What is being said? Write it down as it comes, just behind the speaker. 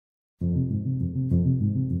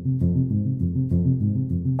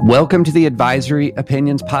Welcome to the Advisory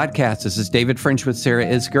Opinions Podcast. This is David French with Sarah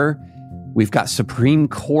Isgur. We've got Supreme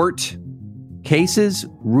Court cases,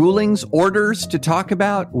 rulings, orders to talk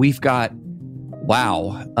about. We've got,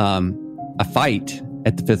 a fight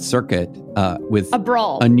at the Fifth Circuit with a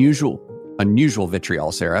brawl. Unusual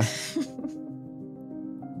vitriol, Sarah.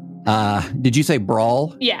 Did you say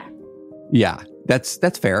brawl? Yeah. Yeah,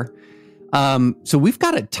 that's fair. So we've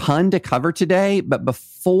got a ton to cover today, but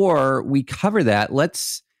before we cover that,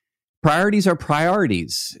 priorities are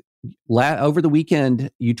priorities. Over the weekend,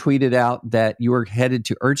 you tweeted out that you were headed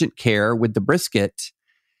to urgent care with the brisket,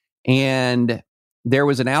 and there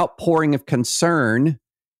was an outpouring of concern.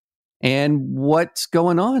 And what's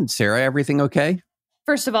going on, Sarah? Everything okay?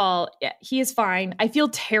 First of all, yeah, he is fine. I feel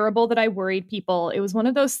terrible that I worried people. It was one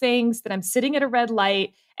of those things that I'm sitting at a red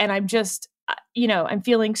light and I'm just, I'm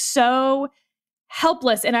feeling so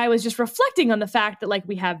helpless. And I was just reflecting on the fact that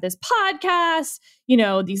we have this podcast,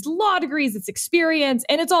 these law degrees, it's experience,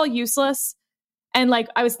 and it's all useless. And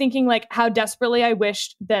I was thinking how desperately I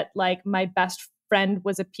wished that my best friend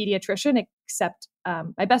was a pediatrician, except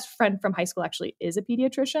my best friend from high school actually is a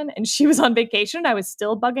pediatrician, and she was on vacation. I was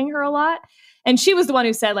still bugging her a lot. And she was the one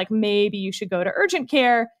who said, maybe you should go to urgent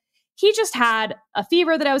care. He just had a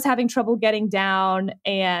fever that I was having trouble getting down,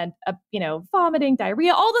 and, vomiting,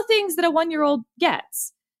 diarrhea, all the things that a 1-year-old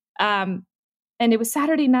gets. And it was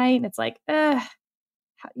Saturday night, and it's do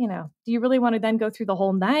you really want to then go through the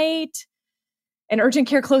whole night? And urgent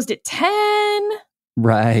care closed at 10.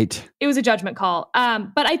 Right. It was a judgment call.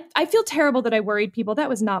 But I feel terrible that I worried people. That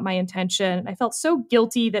was not my intention. I felt so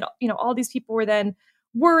guilty that, all these people were then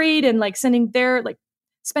worried and spending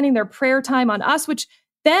their prayer time on us, which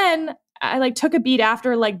then I took a beat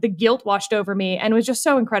after the guilt washed over me and was just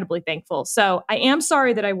so incredibly thankful. So I am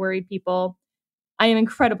sorry that I worried people. I am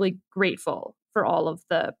incredibly grateful for all of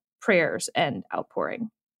the prayers and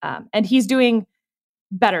outpouring. And he's doing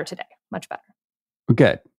better today, much better.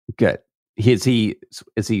 Good. Is he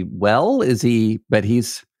well? But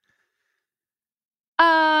he's...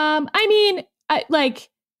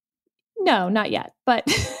 No, not yet, but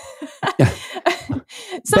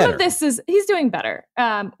Better. Of this he's doing better.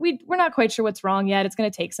 We're not quite sure what's wrong yet. It's going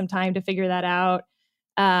to take some time to figure that out.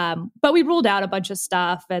 But we ruled out a bunch of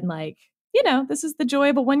stuff, and this is the joy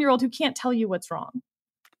of a 1-year-old who can't tell you what's wrong.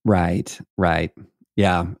 Right.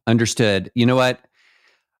 Yeah, understood. You know what?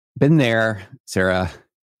 Been there, Sarah.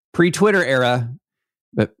 Pre-Twitter era,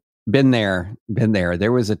 but been there.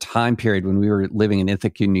 There was a time period when we were living in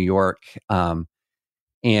Ithaca, New York, and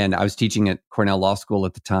I was teaching at Cornell Law School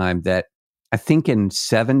at the time, that I think in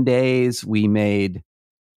 7 days we made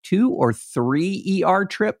 2 or 3 ER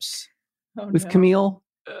trips with Camille.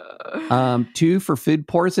 2 for food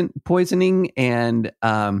poisoning and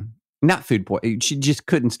not food poisoning. She just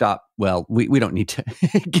couldn't stop. Well, we don't need to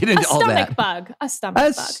get into all that. A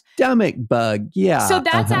stomach bug. Yeah. So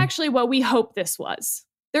that's actually what we hope this was.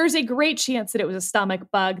 There's a great chance that it was a stomach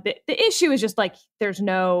bug. The issue is just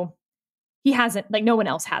he hasn't, no one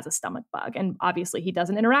else has a stomach bug. And obviously he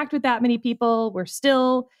doesn't interact with that many people. We're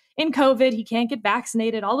still in COVID. He can't get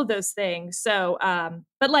vaccinated, all of those things. So,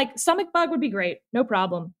 but stomach bug would be great. No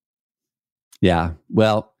problem. Yeah.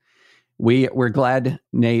 Well, we're glad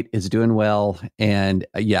Nate is doing well. And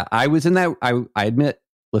I was in that. I admit,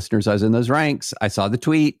 listeners, I was in those ranks. I saw the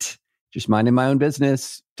tweet, just minding my own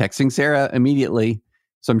business, texting Sarah immediately.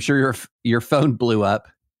 So I'm sure your phone blew up.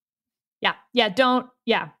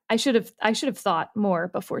 Yeah. I should have thought more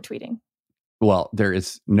before tweeting. Well, there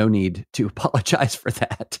is no need to apologize for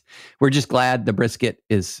that. We're just glad the brisket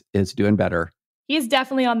is doing better. He is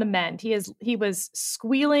definitely on the mend. He was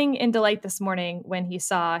squealing in delight this morning when he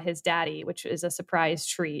saw his daddy, which is a surprise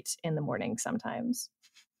treat in the morning sometimes.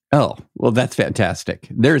 Oh, well, that's fantastic.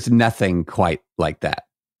 There's nothing quite like that.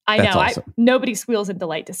 I know. Awesome. Nobody squeals in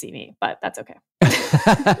delight to see me, but that's okay.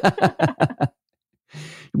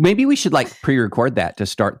 Maybe we should pre-record that to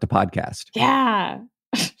start the podcast. Yeah.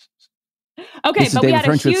 Okay, this is but David we had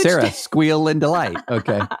French a huge with Sarah. day. Squeal in delight.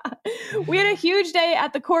 Okay. We had a huge day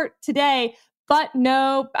at the court today, but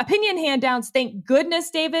no opinion hand-downs. Thank goodness,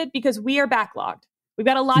 David, because we are backlogged. We've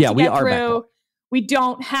got a lot to get through. Backlogged. We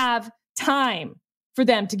don't have time for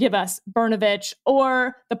them to give us Brnovich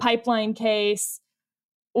or the pipeline case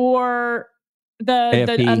or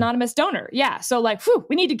the anonymous donor. Yeah. So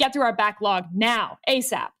we need to get through our backlog now,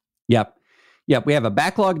 ASAP. Yep. We have a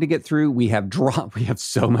backlog to get through. We have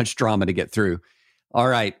so much drama to get through. All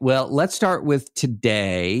right. Well, let's start with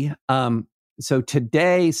today. So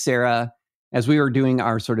today, Sarah, as we were doing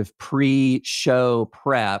our sort of pre-show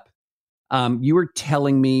prep, you were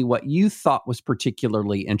telling me what you thought was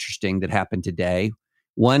particularly interesting that happened today.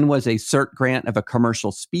 One was a cert grant of a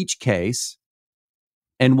commercial speech case,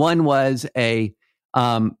 and one was a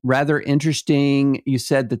rather interesting. You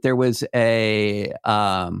said that there was a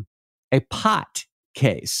pot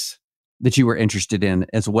case that you were interested in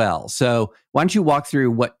as well. So why don't you walk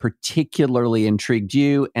through what particularly intrigued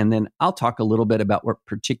you, and then I'll talk a little bit about what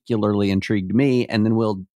particularly intrigued me, and then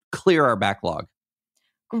we'll clear our backlog.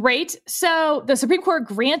 Great. So the Supreme Court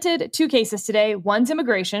granted 2 cases today. One's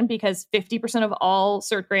immigration, because 50% of all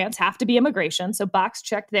cert grants have to be immigration. So box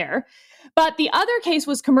checked there. But the other case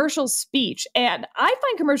was commercial speech. And I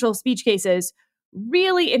find commercial speech cases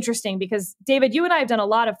really interesting because, David, you and I have done a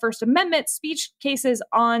lot of First Amendment speech cases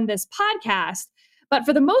on this podcast. But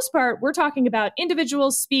for the most part, we're talking about individual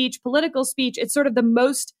speech, political speech. It's sort of the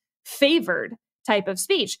most favored type of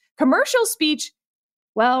speech. Commercial speech,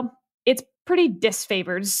 well, it's pretty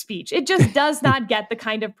disfavored speech. It just does not get the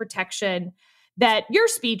kind of protection that your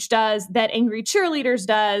speech does, that Angry Cheerleaders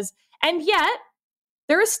does. And yet,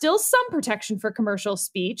 there is still some protection for commercial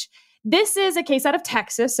speech. This is a case out of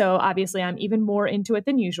Texas, so obviously I'm even more into it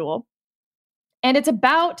than usual. And it's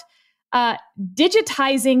about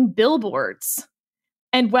digitizing billboards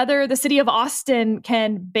and whether the city of Austin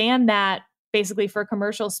can ban that basically for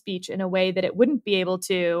commercial speech in a way that it wouldn't be able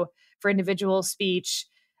to for individual speech.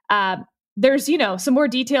 There's, some more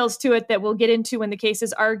details to it that we'll get into when the case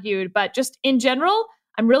is argued. But just in general,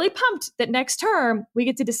 I'm really pumped that next term we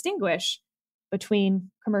get to distinguish between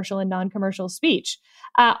commercial and non-commercial speech.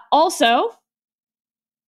 Also,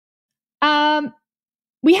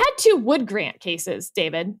 we had 2 Wood grant cases,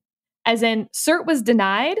 David, as in cert was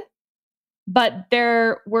denied, but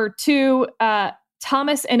there were 2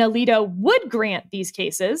 Thomas and Alito Wood grant these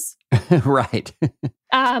cases. Right.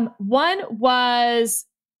 One was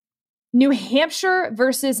New Hampshire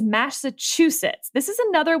versus Massachusetts. This is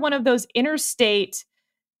another one of those interstate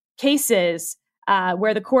cases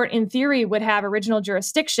where the court, in theory, would have original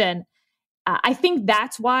jurisdiction. I think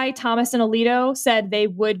that's why Thomas and Alito said they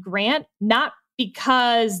would grant, not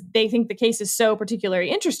because they think the case is so particularly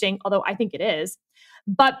interesting, although I think it is,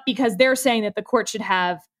 but because they're saying that the court should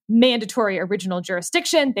have mandatory original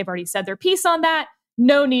jurisdiction. They've already said their piece on that.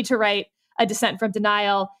 No need to write a dissent from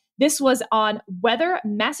denial. This was on whether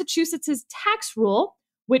Massachusetts' tax rule,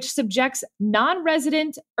 which subjects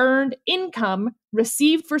non-resident earned income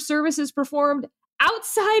received for services performed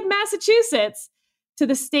outside Massachusetts to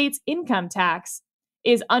the state's income tax,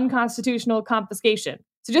 is unconstitutional confiscation.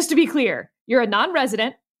 So just to be clear, you're a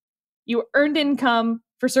non-resident, you earned income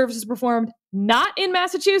for services performed not in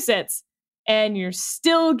Massachusetts, and you're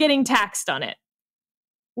still getting taxed on it.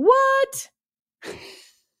 What?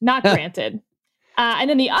 Not granted. And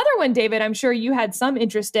then the other one, David, I'm sure you had some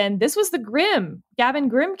interest in. This was the Gavin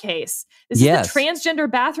Grimm case. This is the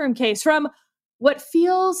transgender bathroom case from what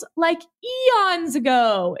feels like eons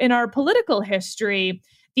ago in our political history.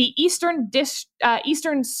 The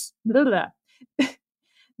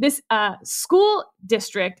this school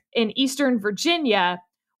district in Eastern Virginia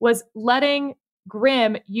was letting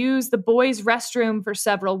Grimm use the boys' restroom for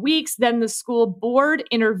several weeks. Then the school board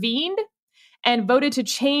intervened and voted to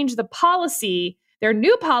change the policy. Their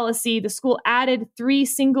new policy, the school added 3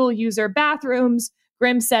 single-user bathrooms.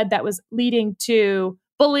 Grimm said that was leading to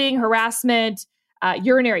bullying, harassment,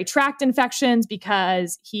 urinary tract infections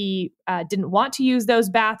because he didn't want to use those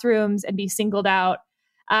bathrooms and be singled out.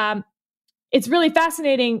 It's really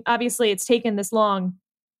fascinating. Obviously, it's taken this long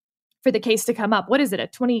for the case to come up. What is it, a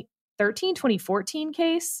 2013, 2014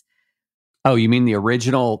 case? Oh, you mean the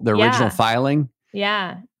original filing?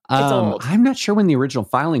 Yeah. It's old. I'm not sure when the original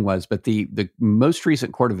filing was, but the most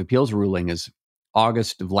recent Court of Appeals ruling is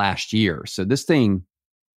August of last year. So this thing,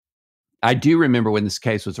 I do remember when this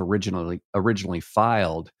case was originally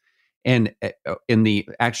filed, and in the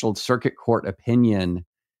actual circuit court opinion,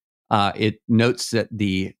 it notes that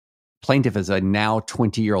the plaintiff is a now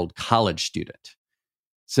 20-year-old college student.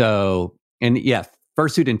 So, and yeah,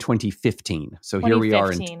 first suit in 2015. So here we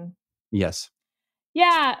are in. Yes.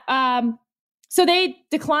 Yeah. So they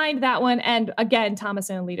declined that one. And again, Thomas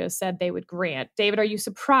and Alito said they would grant. David, are you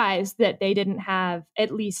surprised that they didn't have at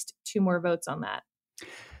least 2 more votes on that?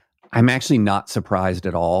 I'm actually not surprised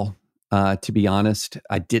at all, to be honest.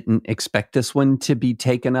 I didn't expect this one to be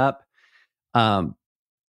taken up.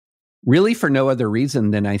 Really for no other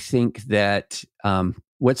reason than I think that,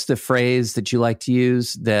 what's the phrase that you like to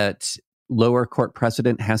use, that lower court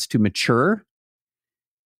precedent has to mature?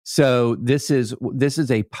 So this is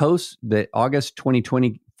a post, the August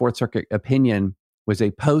 2020 Fourth Circuit opinion was a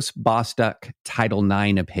post Bostock Title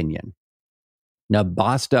IX opinion. Now,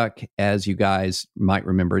 Bostock, as you guys might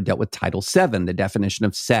remember, dealt with Title VII, the definition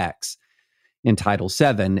of sex in Title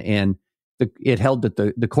VII. And it held that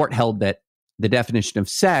the court held that the definition of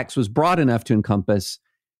sex was broad enough to encompass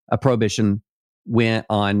a prohibition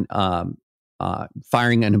on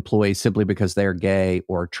firing an employee simply because they're gay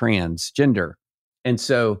or transgender. And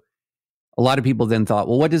so a lot of people then thought,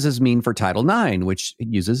 well, what does this mean for Title IX, which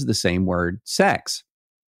uses the same word, sex?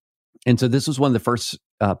 And so this was one of the first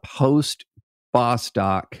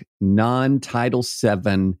post-Bostock, non-Title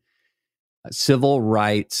VII civil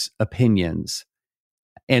rights opinions.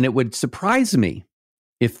 And it would surprise me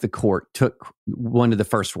if the court took one of the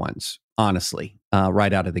first ones, honestly,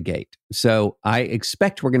 right out of the gate. So I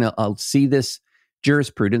expect we're going to see this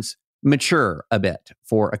jurisprudence mature a bit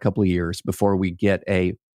for a couple of years before we get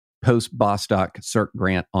a post-Bostock cert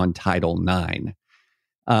grant on Title IX.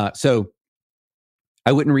 So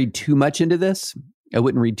I wouldn't read too much into this.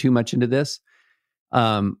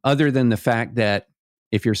 Other than the fact that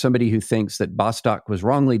if you're somebody who thinks that Bostock was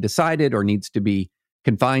wrongly decided or needs to be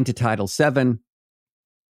confined to Title VII,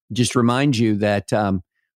 just remind you that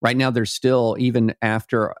right now there's still, even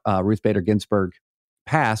after Ruth Bader Ginsburg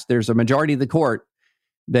passed, there's a majority of the court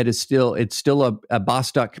that is still, it's still a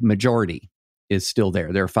Bostock majority is still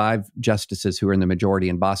there. There are 5 justices who are in the majority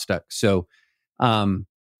in Bostock. So I'm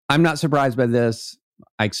not surprised by this.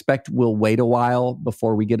 I expect we'll wait a while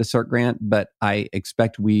before we get a cert grant, but I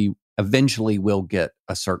expect we eventually will get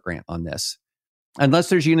a cert grant on this, unless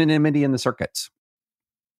there's unanimity in the circuits.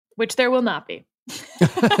 Which there will not be.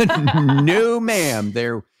 No, ma'am,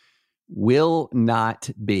 there will not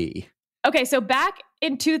be. Okay, so back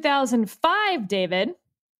in 2005, David,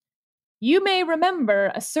 you may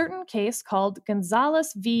remember a certain case called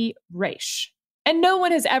Gonzalez v. Raich. And no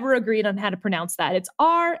one has ever agreed on how to pronounce that. It's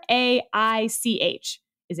R-A-I-C-H.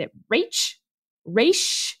 Is it Raich?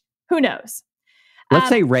 Raich? Who knows? Let's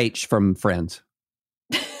say Raich from Friends.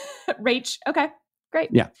 Raich. Okay, great.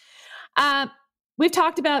 Yeah. We've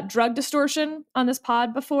talked about drug distortion on this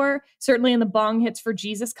pod before, certainly in the Bong Hits for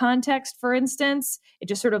Jesus context, for instance. It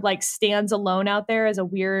just sort of like stands alone out there as a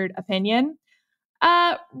weird opinion.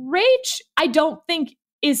 Raich, I don't think,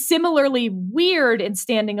 is similarly weird in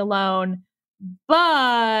standing alone.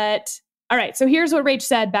 But, all right, so here's what Raich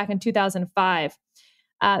said back in 2005.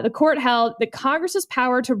 The court held that Congress's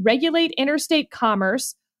power to regulate interstate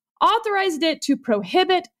commerce authorized it to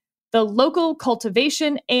prohibit the local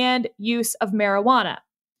cultivation and use of marijuana.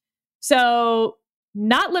 So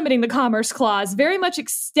not limiting the Commerce Clause, very much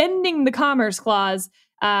extending the Commerce Clause.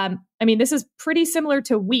 I mean, this is pretty similar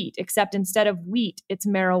to wheat, except instead of wheat, it's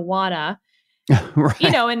marijuana. Right.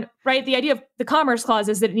 You know, and right, the idea of the Commerce Clause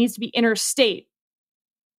is that it needs to be interstate.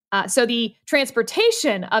 So the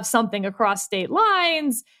transportation of something across state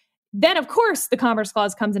lines, then of course the Commerce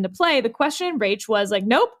Clause comes into play. The question in Raich was like,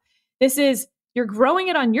 nope, this is, you're growing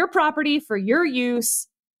it on your property for your use.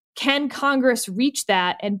 Can Congress reach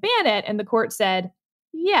that and ban it? And the court said,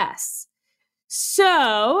 yes.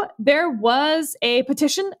 So there was a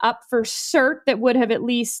petition up for cert that would have at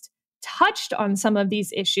least touched on some of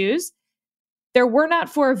these issues. There were not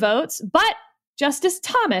 4 votes, but Justice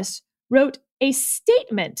Thomas wrote a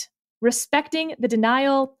statement respecting the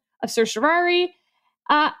denial of certiorari.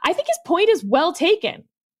 I think his point is well taken.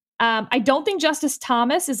 I don't think Justice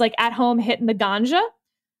Thomas is like at home hitting the ganja,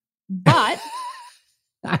 but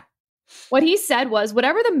what he said was,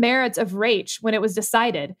 whatever the merits of Raich when it was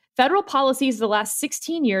decided, federal policies of the last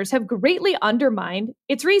 16 years have greatly undermined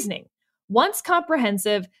its reasoning. Once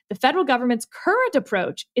comprehensive, the federal government's current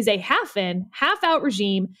approach is a half-in, half-out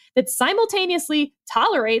regime that simultaneously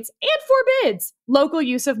tolerates and forbids local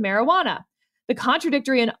use of marijuana. The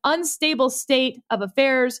contradictory and unstable state of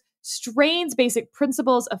affairs strains basic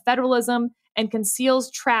principles of federalism and conceals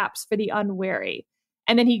traps for the unwary.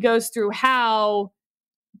 And then he goes through how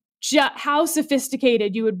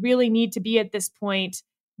sophisticated you would really need to be at this point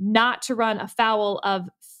not to run afoul of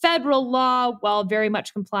federal law while very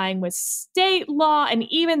much complying with state law, and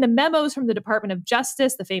even the memos from the Department of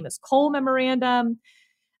Justice, the famous Cole Memorandum.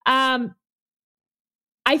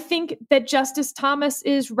 I think that Justice Thomas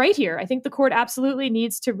is right here. I think the court absolutely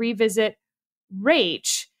needs to revisit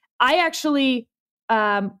Raich. I actually,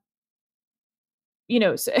 I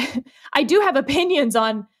do have opinions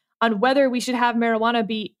on whether we should have marijuana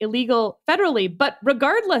be illegal federally, but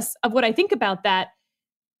regardless of what I think about that,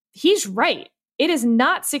 he's right. It is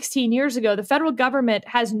not 16 years ago. The federal government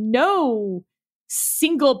has no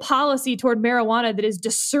single policy toward marijuana that is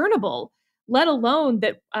discernible, let alone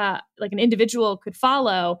that like an individual could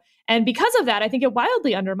follow. And because of that, I think it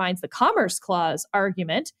wildly undermines the Commerce Clause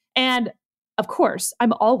argument. And of course,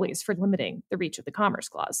 I'm always for limiting the reach of the Commerce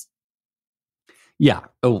Clause. Yeah.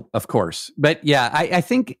 Oh, of course. But yeah, I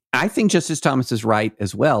think Justice Thomas is right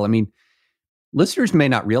as well. I mean, listeners may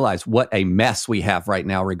not realize what a mess we have right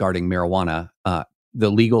now regarding marijuana, the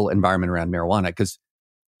legal environment around marijuana. Because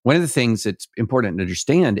one of the things that's important to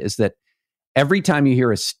understand is that every time you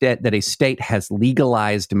hear that a state has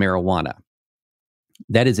legalized marijuana,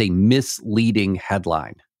 that is a misleading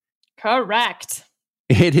headline. Correct.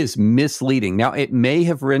 It is misleading. Now, it may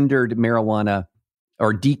have rendered marijuana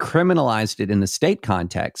or decriminalized it in the state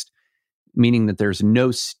context, meaning that there's no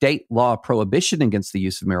state law prohibition against the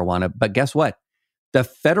use of marijuana. But guess what? The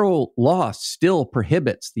federal law still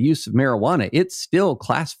prohibits the use of marijuana. It still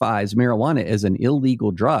classifies marijuana as an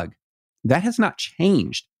illegal drug. That has not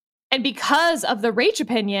changed. And because of the Raich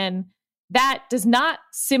opinion, that does not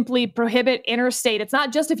simply prohibit interstate. It's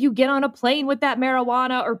not just if you get on a plane with that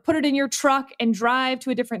marijuana or put it in your truck and drive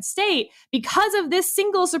to a different state. Because of this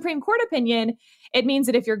single Supreme Court opinion, it means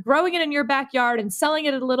that if you're growing it in your backyard and selling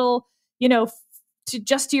it at a little,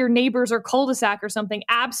 to your neighbors or cul-de-sac or something,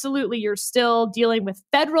 absolutely, you're still dealing with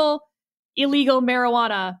federal illegal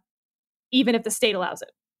marijuana, even if the state allows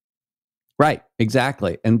it. Right,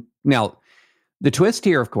 exactly. And now, the twist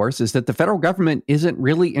here, of course, is that the federal government isn't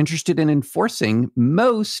really interested in enforcing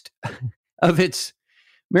most of its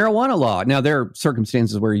marijuana law. Now, there are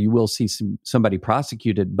circumstances where you will see somebody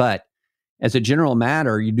prosecuted, but as a general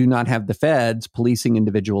matter, you do not have the feds policing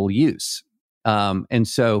individual use. And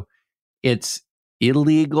so it's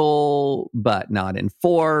illegal, but not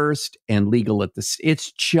enforced, and legal at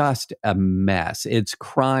it's just a mess. It's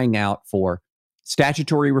crying out for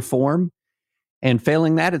statutory reform, and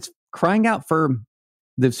failing that, it's crying out for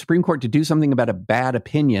the Supreme Court to do something about a bad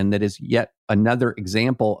opinion that is yet another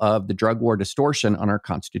example of the drug war distortion on our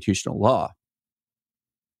constitutional law.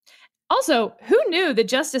 Also, who knew that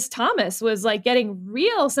Justice Thomas was getting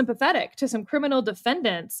real sympathetic to some criminal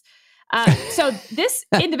defendants? So this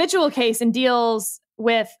individual case and deals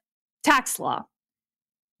with tax law,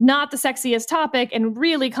 not the sexiest topic, and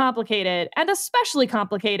really complicated, and especially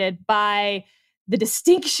complicated by the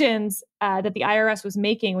distinctions that the IRS was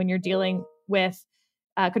making when you're dealing with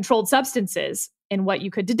controlled substances and what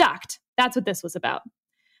you could deduct. That's what this was about.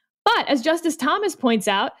 But as Justice Thomas points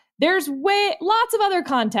out, there's lots of other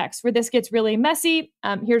contexts where this gets really messy.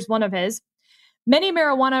 Here's one of his. Many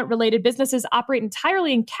marijuana-related businesses operate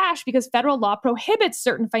entirely in cash because federal law prohibits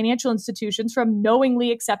certain financial institutions from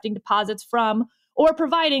knowingly accepting deposits from or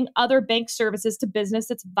providing other bank services to businesses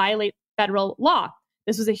that violate federal law.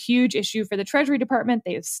 This was a huge issue for the Treasury Department.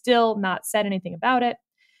 They have still not said anything about it.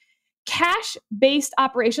 Cash-based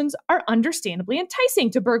operations are understandably enticing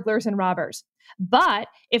to burglars and robbers. But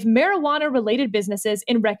if marijuana-related businesses,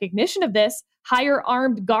 in recognition of this, hire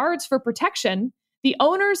armed guards for protection, the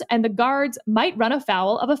owners and the guards might run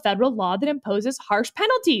afoul of a federal law that imposes harsh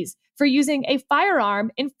penalties for using a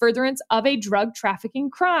firearm in furtherance of a drug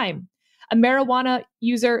trafficking crime. A marijuana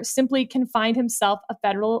user simply can find himself a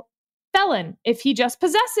federal felon if he just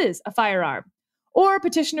possesses a firearm. Or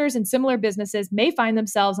petitioners in similar businesses may find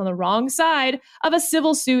themselves on the wrong side of a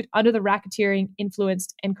civil suit under the Racketeering,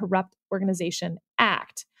 Influenced, and Corrupt Organization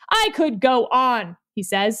Act. I could go on, he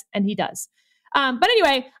says, and he does. But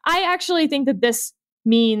anyway, I actually think that this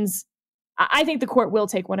means, I think the court will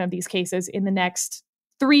take one of these cases in the next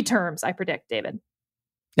 3 terms, I predict, David.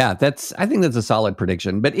 Yeah, I think that's a solid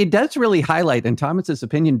prediction, but it does really highlight, and Thomas's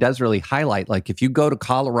opinion does really highlight, if you go to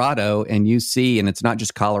Colorado and you see, and it's not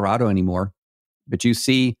just Colorado anymore, but you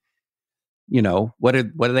see, what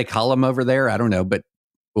do they call them over there? I don't know, but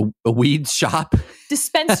a weed shop?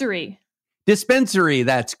 Dispensary. Dispensary,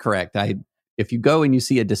 that's correct. If you go and you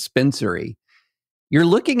see a dispensary, you're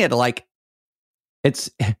looking at it's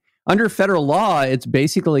under federal law, it's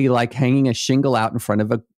basically like hanging a shingle out in front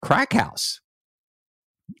of a crack house.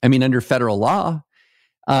 I mean, under federal law,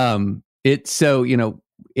 I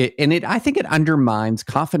think it undermines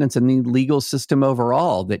confidence in the legal system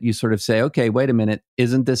overall, that you sort of say, okay, wait a minute,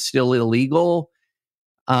 isn't this still illegal?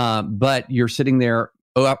 But you're sitting there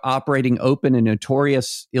operating open and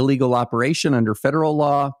notorious illegal operation under federal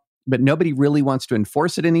law, but nobody really wants to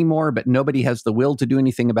enforce it anymore, but nobody has the will to do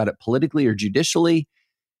anything about it politically or judicially.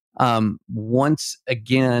 Once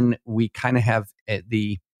again, we kind of have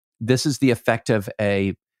this is the effect of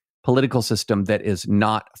a political system that is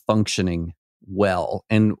not functioning well.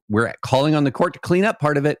 And we're calling on the court to clean up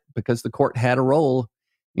part of it because the court had a role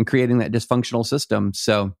in creating that dysfunctional system.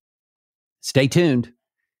 So stay tuned.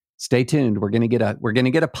 Stay tuned. We're going to get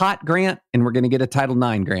a pot grant, and we're going to get a Title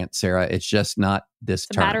IX grant, Sarah. It's just not this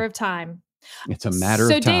term. It's a matter of time. It's a matter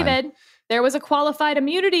of time. So David, there was a qualified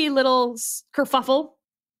immunity little kerfuffle.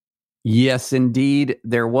 Yes, indeed,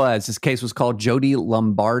 there was. This case was called Jody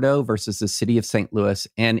Lombardo versus the city of St. Louis,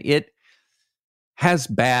 and it has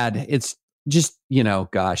it's just,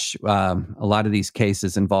 gosh, a lot of these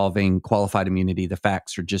cases involving qualified immunity, the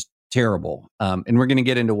facts are just terrible. And we're going to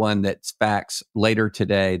get into one that's facts later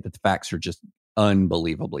today, that the facts are just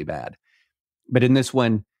unbelievably bad. But in this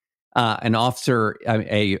one, an officer,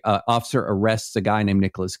 officer arrests a guy named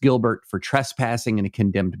Nicholas Gilbert for trespassing in a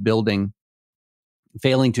condemned building,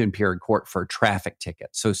 failing to appear in court for a traffic ticket.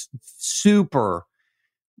 So super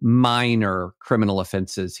minor criminal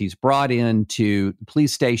offenses. He's brought into the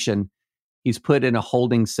police station. He's put in a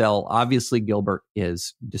holding cell. Obviously, Gilbert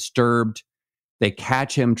is disturbed. They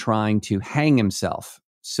catch him trying to hang himself.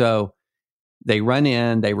 So they run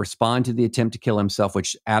in, they respond to the attempt to kill himself,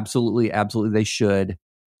 which absolutely they should.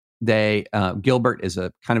 Gilbert is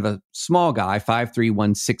a kind of a small guy, 5'3",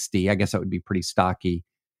 160. I guess that would be pretty stocky.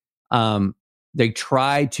 They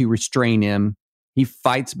try to restrain him. He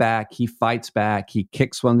fights back. He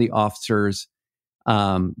kicks one of the officers.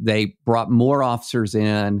 They brought more officers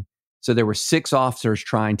in. So there were 6 officers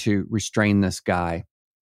trying to restrain this guy.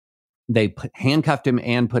 They handcuffed him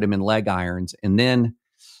and put him in leg irons. And then,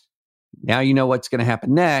 now you know what's going to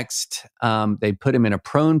happen next. They put him in a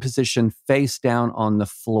prone position, face down on the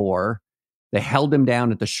floor. They held him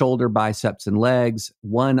down at the shoulder, biceps, and legs.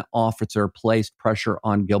 One officer placed pressure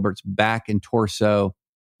on Gilbert's back and torso.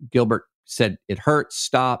 Gilbert said, "It hurts,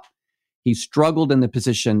 stop." He struggled in the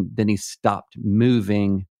position, then he stopped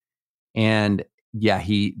moving. And yeah,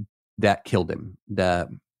 that killed him.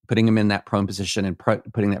 Putting him in that prone position and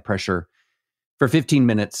putting that pressure for 15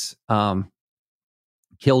 minutes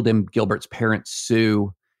killed him. Gilbert's parents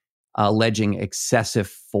sue, alleging excessive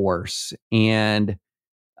force. And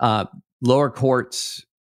lower courts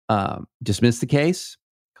dismissed the case,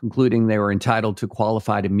 concluding they were entitled to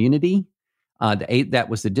qualified immunity. That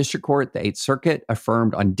was the district court. The Eighth Circuit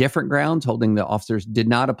affirmed on different grounds, holding the officers did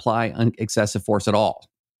not apply excessive force at all.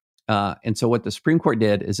 And so what the Supreme Court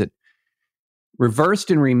did is it reversed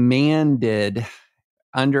and remanded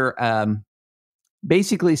under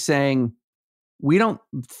basically saying, we don't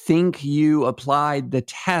think you applied the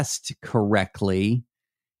test correctly,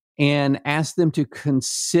 and asked them to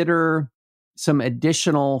consider some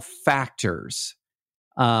additional factors,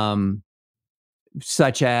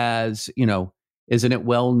 such as, isn't it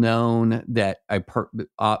well known that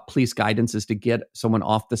police guidance is to get someone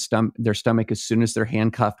off their stomach as soon as they're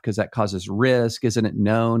handcuffed because that causes risk? Isn't it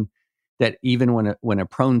known that even when a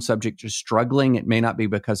prone subject is struggling, it may not be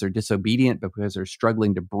because they're disobedient, but because they're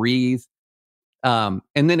struggling to breathe? And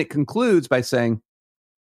then it concludes by saying,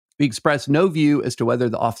 we express no view as to whether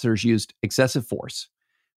the officers used excessive force,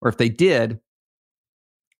 or if they did,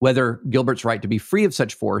 whether Gilbert's right to be free of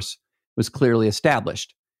such force was clearly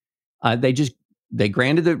established. They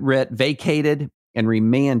granted the writ, vacated, and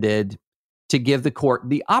remanded to give the court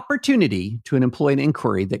the opportunity to employ an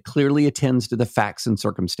inquiry that clearly attends to the facts and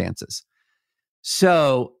circumstances.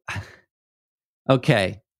 So,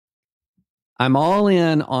 okay, I'm all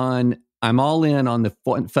in on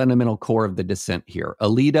the fundamental core of the dissent here.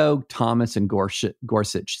 Alito, Thomas, and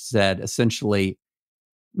Gorsuch said essentially,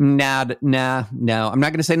 no, I'm not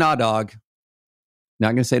going to say nah, dog. Not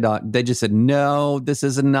going to say dog. They just said, no, this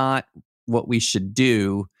is not what we should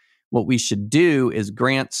do. What we should do is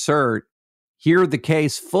grant cert, hear the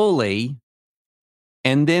case fully,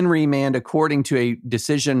 and then remand according to a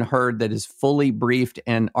decision heard that is fully briefed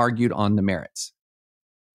and argued on the merits.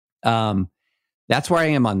 That's where I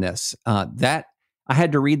am on this. That I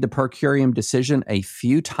had to read the per curiam decision a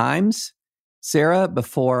few times, Sarah,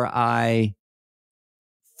 before I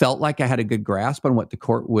felt like I had a good grasp on what the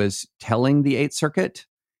court was telling the Eighth Circuit.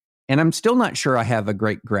 And I'm still not sure I have a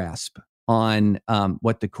great grasp on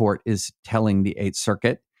what the court is telling the Eighth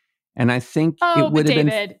Circuit. And I think it would have been...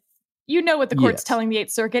 David, you know what the court's telling the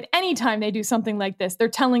Eighth Circuit. Anytime they do something like this, they're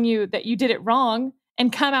telling you that you did it wrong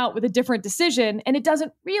and come out with a different decision. And it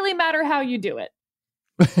doesn't really matter how you do it.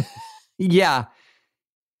 Yeah.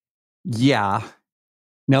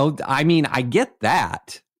 No, I mean, I get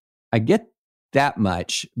that. I get that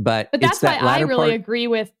much, but that's it's that why I really part... agree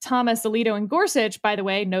with Thomas, Alito, and Gorsuch. By the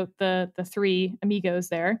way, note the 3 amigos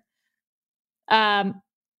there,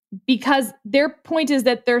 because their point is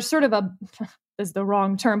that there's sort of is the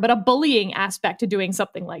wrong term, but a bullying aspect to doing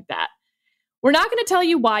something like that. We're not going to tell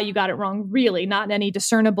you why you got it wrong, really, not in any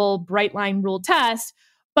discernible, bright line rule test.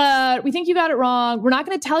 But we think you got it wrong. We're not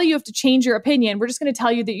going to tell you have to change your opinion. We're just going to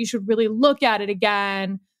tell you that you should really look at it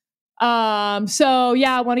again. So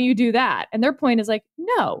yeah, why don't you do that? And their point is like,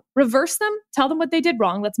 no, reverse them, tell them what they did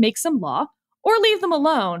wrong. Let's make some law or leave them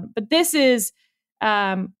alone. But this is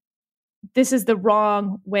the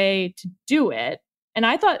wrong way to do it. And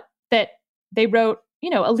I thought that they wrote,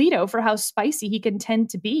 Alito for how spicy he can tend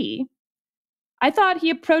to be. I thought he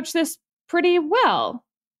approached this pretty well.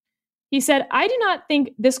 He said, I do not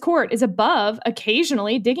think this court is above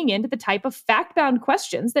occasionally digging into the type of fact-bound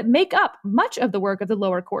questions that make up much of the work of the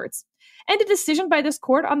lower courts. And a decision by this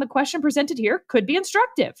court on the question presented here could be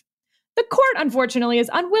instructive. The court, unfortunately, is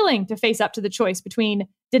unwilling to face up to the choice between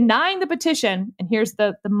denying the petition, and here's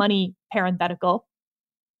the money parenthetical.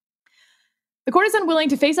 The court is unwilling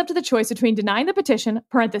to face up to the choice between denying the petition,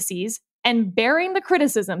 parentheses, and bearing the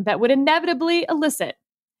criticism that would inevitably elicit,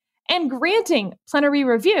 and granting plenary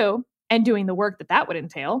review and doing the work that would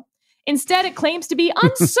entail. Instead, it claims to be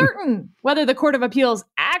uncertain whether the Court of Appeals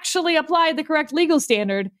actually applied the correct legal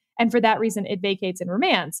standard, and for that reason, it vacates and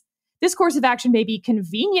remands. This course of action may be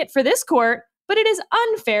convenient for this court, but it is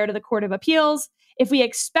unfair to the Court of Appeals. If we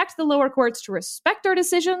expect the lower courts to respect our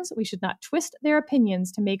decisions, we should not twist their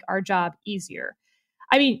opinions to make our job easier.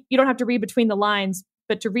 I mean, you don't have to read between the lines,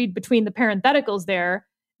 but to read between the parentheticals there,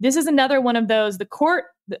 this is another one of those.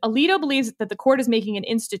 Alito believes that the court is making an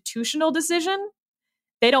institutional decision.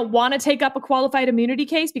 They don't want to take up a qualified immunity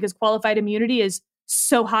case because qualified immunity is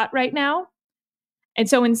so hot right now. And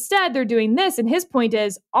so instead, they're doing this. And his point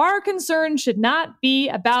is, our concern should not be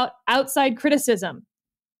about outside criticism.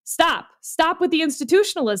 Stop with the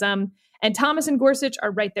institutionalism. And Thomas and Gorsuch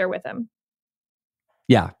are right there with him.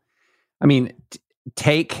 Yeah. I mean,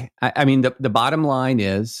 the bottom line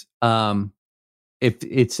is, if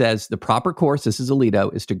it says the proper course, this is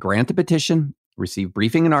Alito, is to grant the petition, receive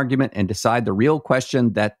briefing and argument, and decide the real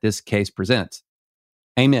question that this case presents.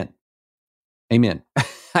 Amen.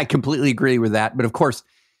 I completely agree with that. But of course,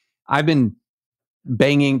 I've been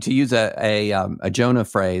banging, to use a Jonah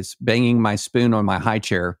phrase, banging my spoon on my high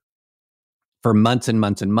chair for months and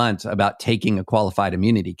months and months about taking a qualified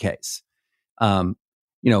immunity case. Raich,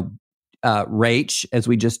 as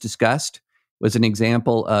we just discussed, was an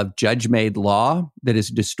example of judge-made law that has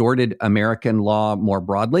distorted American law more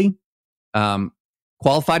broadly.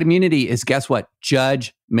 Qualified immunity is, guess what?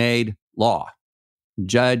 Judge-made law.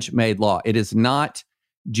 Judge-made law. It is not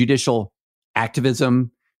judicial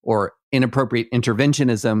activism or inappropriate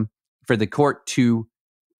interventionism for the court to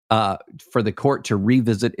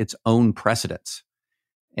revisit its own precedents.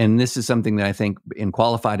 And this is something that I think in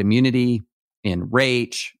qualified immunity, in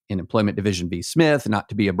Raich, in Employment Division v. Smith, not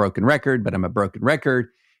to be a broken record, but I'm a broken record,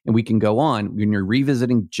 and we can go on. When you're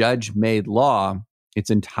revisiting judge-made law,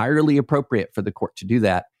 it's entirely appropriate for the court to do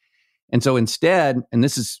that. And so instead, and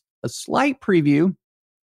this is a slight preview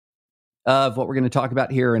of what we're going to talk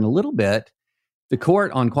about here in a little bit, the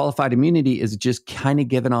court on qualified immunity is just kind of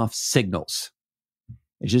giving off signals.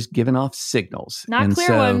 It's just giving off signals. Not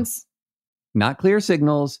clear ones. Not clear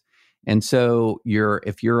signals. And so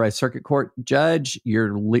if you're a circuit court judge,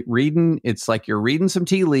 you're reading, it's like you're reading some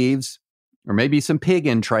tea leaves or maybe some pig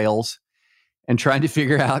entrails and trying to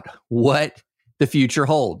figure out what the future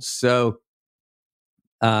holds. So,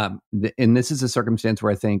 and this is a circumstance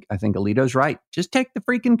where I think Alito's right. Just take the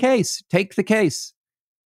freaking case. Take the case.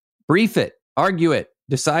 Brief it. Argue it.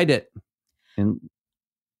 Decide it. And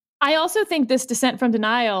I also think this dissent from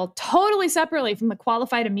denial, totally separately from the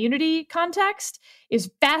qualified immunity context,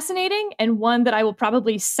 is fascinating and one that I will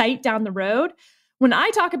probably cite down the road. When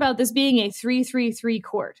I talk about this being a 3-3-3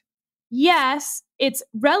 court, yes, it's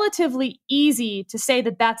relatively easy to say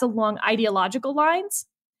that that's along ideological lines,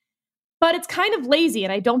 but it's kind of lazy,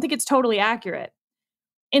 and I don't think it's totally accurate.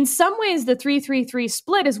 In some ways, the 3-3-3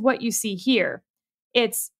 split is what you see here.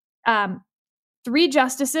 It's three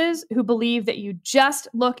justices who believe that you just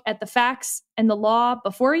look at the facts and the law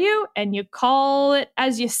before you and you call it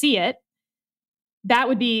as you see it. That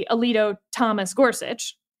would be Alito, Thomas,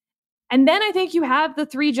 Gorsuch. And then I think you have the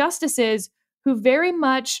three justices who very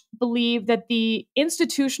much believe that the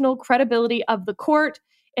institutional credibility of the court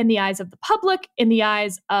in the eyes of the public, in the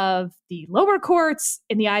eyes of the lower courts,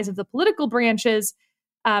 in the eyes of the political branches,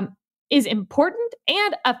 is important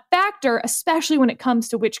and a factor, especially when it comes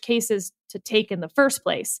to which cases to take in the first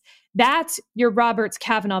place. That's your Roberts,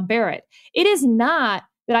 Kavanaugh, Barrett. It is not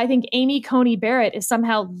that I think Amy Coney Barrett is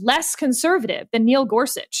somehow less conservative than Neil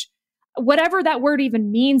Gorsuch, whatever that word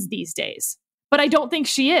even means these days. But I don't think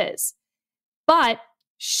she is. But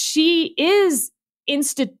she is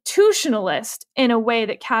institutionalist in a way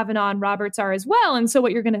that Kavanaugh and Roberts are as well. And so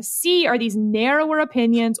what you're going to see are these narrower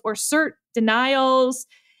opinions or cert denials,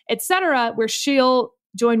 et cetera, where she'll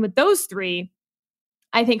join with those three,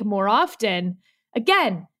 I think more often,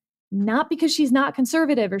 again, not because she's not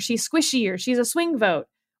conservative or she's squishy or she's a swing vote,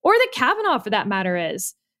 or that Kavanaugh, for that matter,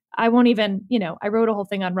 is. I won't even, I wrote a whole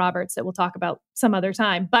thing on Roberts that we'll talk about some other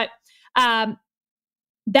time. But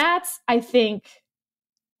that's, I think,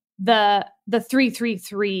 the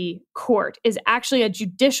 3-3-3 court is actually a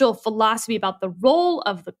judicial philosophy about the role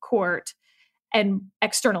of the court and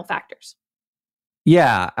external factors.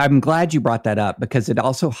 Yeah, I'm glad you brought that up because it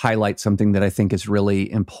also highlights something that I think is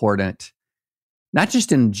really important, not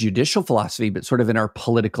just in judicial philosophy, but sort of in our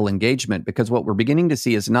political engagement. Because what we're beginning to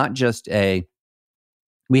see is not just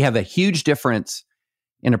we have a huge difference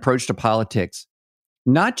in approach to politics,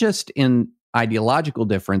 not just in ideological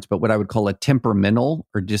difference, but what I would call a temperamental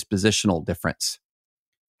or dispositional difference.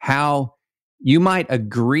 How you might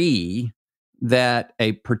agree that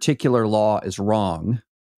a particular law is wrong.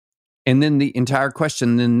 And then the entire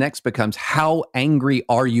question then next becomes, how angry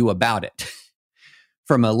are you about it?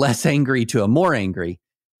 From a less angry to a more angry,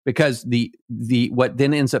 because the what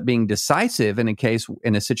then ends up being decisive in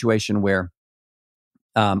a situation where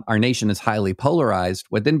our nation is highly polarized,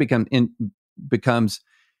 what then becomes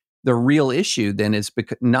the real issue then is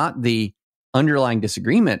not the underlying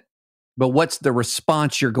disagreement, but what's the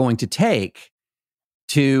response you're going to take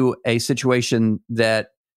to a situation that,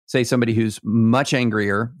 say, somebody who's much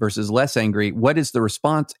angrier versus less angry, what is the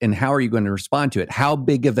response and how are you going to respond to it? How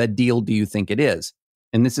big of a deal do you think it is?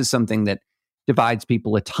 And this is something that divides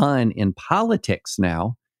people a ton in politics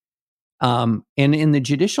now. And in the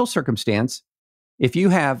judicial circumstance, if you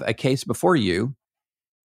have a case before you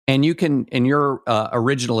and you're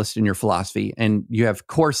originalist in your philosophy, and you have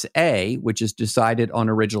course A, which is decided on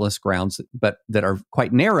originalist grounds, but that are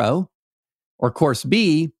quite narrow, or course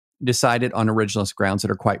B, decided on originalist grounds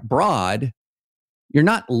that are quite broad, you're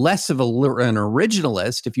not less of an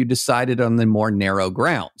originalist if you decided on the more narrow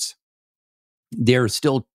grounds. There are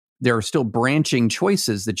still branching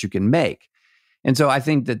choices that you can make. And so I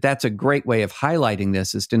think that that's a great way of highlighting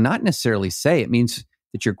this, is to not necessarily say it means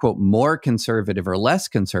that you're, quote, more conservative or less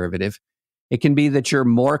conservative. It can be that you're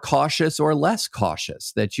more cautious or less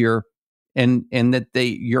cautious, that you're, and that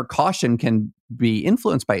your caution can be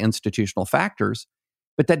influenced by institutional factors,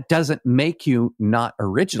 but that doesn't make you not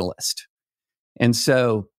originalist. And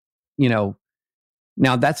so,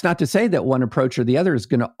 now that's not to say that one approach or the other is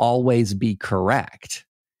going to always be correct.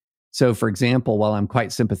 So, for example, while I'm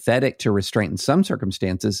quite sympathetic to restraint in some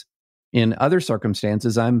circumstances, in other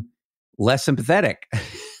circumstances, I'm less sympathetic.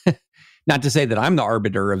 Not to say that I'm the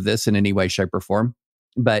arbiter of this in any way, shape, or form,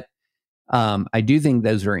 but I do think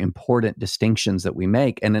those are important distinctions that we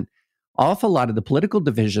make. And an awful lot of the political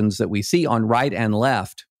divisions that we see on right and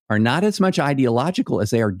left are not as much ideological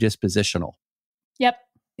as they are dispositional. Yep.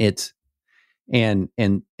 And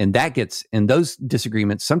those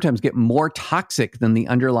disagreements sometimes get more toxic than the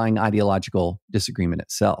underlying ideological disagreement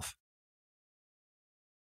itself.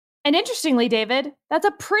 And interestingly, David, that's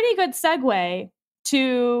a pretty good segue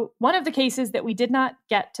to one of the cases that we did not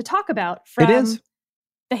get to talk about from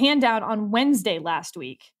the handout on Wednesday last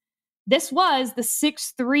week. This was the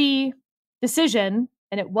 6-3 decision,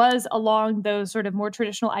 and it was along those sort of more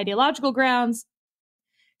traditional ideological grounds.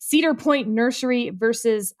 Cedar Point Nursery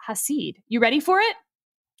versus Hasid. You ready for it?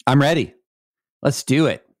 I'm ready. Let's do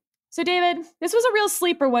it. So, David, this was a real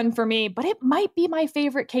sleeper one for me, but it might be my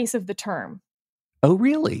favorite case of the term. Oh,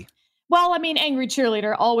 really? Well, I mean, Angry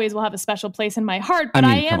Cheerleader always will have a special place in my heart, but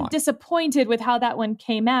I am disappointed with how that one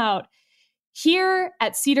came out. Here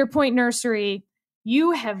at Cedar Point Nursery,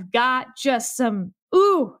 you have got just some,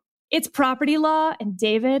 it's property law. And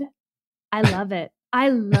David, I love it. I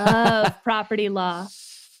love property law.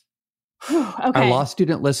 Okay. Our law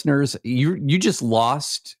student listeners, you just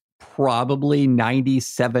lost probably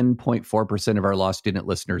 97.4% of our law student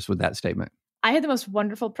listeners with that statement. I had the most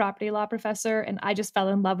wonderful property law professor, and I just fell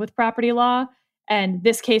in love with property law. And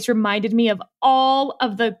this case reminded me of all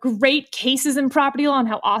of the great cases in property law and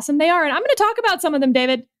how awesome they are. And I'm going to talk about some of them,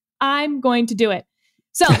 David. I'm going to do it.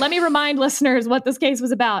 So let me remind listeners what this case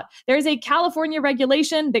was about. There is a California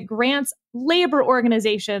regulation that grants labor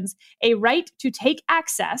organizations a right to take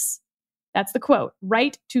access. That's the quote,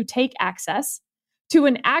 right to take access to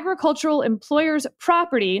an agricultural employer's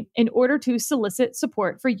property in order to solicit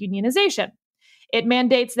support for unionization. It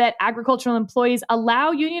mandates that agricultural employees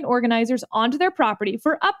allow union organizers onto their property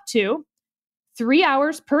for up to 3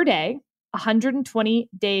 hours per day, 120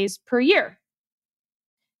 days per year.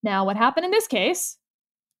 Now, what happened in this case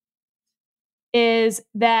is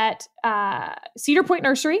that Cedar Point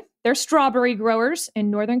Nursery, they're strawberry growers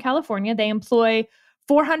in Northern California. They employ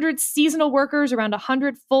 400 seasonal workers, around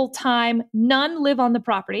 100 full-time. None live on the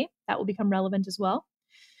property. That will become relevant as well.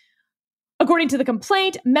 According to the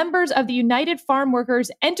complaint, members of the United Farm Workers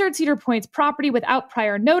entered Cedar Point's property without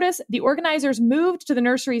prior notice. The organizers moved to the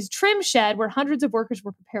nursery's trim shed where hundreds of workers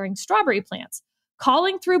were preparing strawberry plants.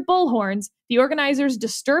 Calling through bullhorns, the organizers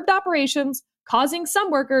disturbed operations, causing some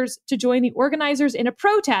workers to join the organizers in a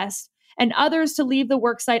protest and others to leave the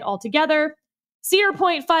worksite altogether. Cedar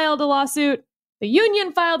Point filed a lawsuit. The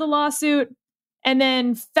union filed a lawsuit. And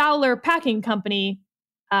then Fowler Packing Company,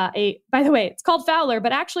 by the way, it's called Fowler,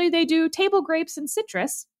 but actually they do table grapes and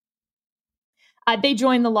citrus. They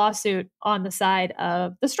joined the lawsuit on the side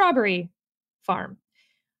of the strawberry farm.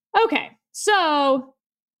 Okay, so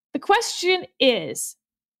the question is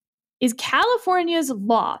California's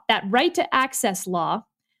law, that right to access law,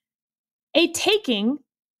 a taking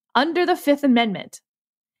under the Fifth Amendment?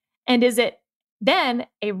 And is it then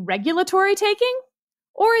a regulatory taking,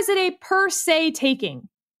 or is it a per se taking,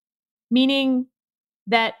 meaning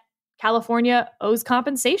that California owes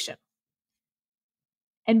compensation?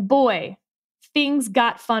 And boy, things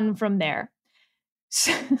got fun from there.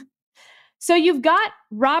 So you've got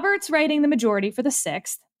Roberts writing the majority for the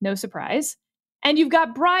 6th, no surprise, and you've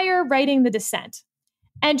got Breyer writing the dissent.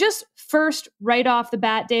 And just first, right off the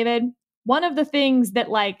bat, David, one of the things that,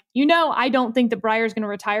 I don't think that Breyer's going to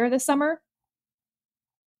retire this summer.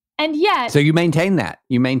 And yet... So you maintain that.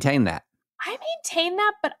 I maintain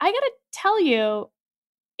that, but I got to tell you,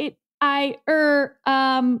 there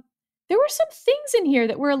were some things in here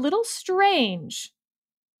that were a little strange.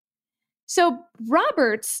 So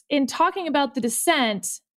Roberts, in talking about the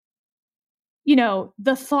dissent,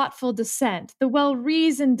 the thoughtful dissent, the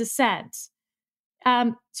well-reasoned dissent,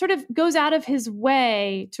 sort of goes out of his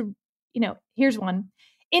way to, here's one.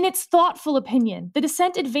 In its thoughtful opinion, the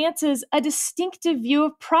dissent advances a distinctive view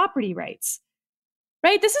of property rights.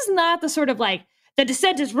 Right? This is not the sort of the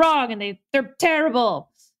dissent is wrong and they're terrible.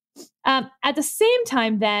 At the same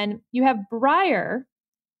time, then, you have Breyer.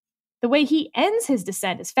 The way he ends his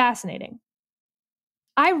dissent is fascinating.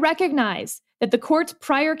 I recognize that the court's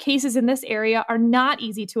prior cases in this area are not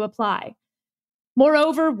easy to apply.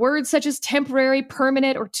 Moreover, words such as temporary,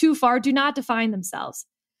 permanent, or too far do not define themselves.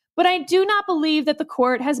 But I do not believe that the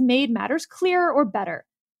court has made matters clearer or better.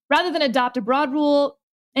 Rather than adopt a broad rule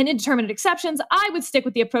and indeterminate exceptions, I would stick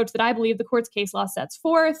with the approach that I believe the court's case law sets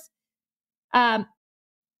forth.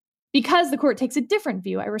 Because the court takes a different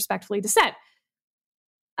view, I respectfully dissent.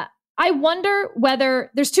 I wonder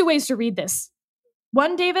whether there's 2 ways to read this.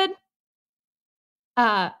 One, David,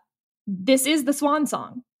 this is the swan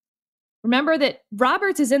song. Remember that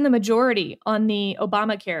Roberts is in the majority on the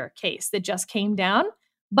Obamacare case that just came down,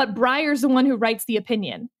 but Breyer's the one who writes the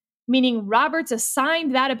opinion, meaning Roberts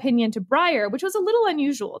assigned that opinion to Breyer, which was a little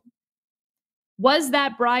unusual. Was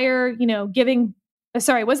that Roberts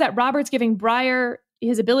giving Breyer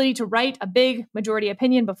his ability to write a big majority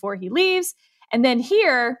opinion before he leaves? And then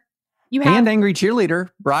here you have... And angry cheerleader.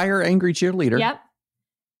 Breyer, angry cheerleader. Yep.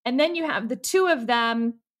 And then you have the 2 of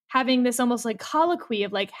them having this almost colloquy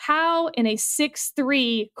of how in a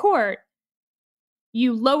 6-3 court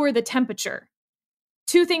you lower the temperature.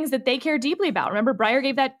 2 things that they care deeply about. Remember, Breyer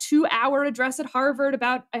gave that 2-hour address at Harvard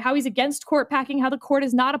about how he's against court packing, how the court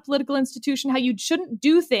is not a political institution, how you shouldn't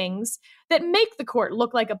do things that make the court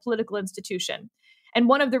look like a political institution. And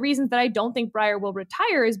one of the reasons that I don't think Breyer will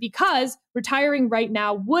retire is because retiring right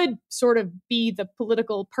now would sort of be the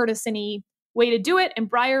political partisan-y way to do it. And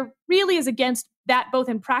Breyer really is against that, both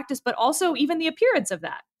in practice, but also even the appearance of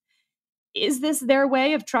that. Is this their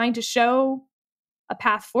way of trying to show a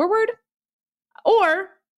path forward? Or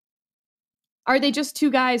are they just 2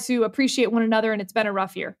 guys who appreciate one another and it's been a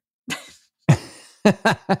rough year?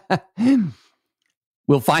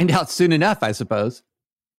 We'll find out soon enough, I suppose.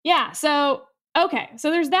 Yeah. So, okay. So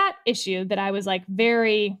there's that issue that I was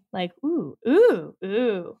very ooh.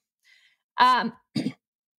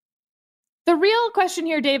 The real question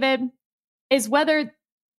here, David, is whether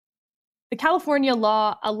the California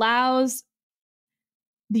law allows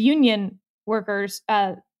the union workers,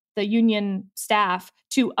 the union staff,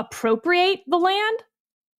 to appropriate the land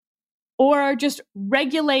or just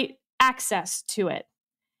regulate access to it.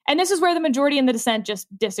 And this is where the majority and the dissent just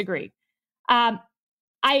disagree. We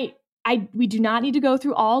do not need to go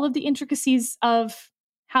through all of the intricacies of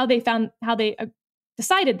how they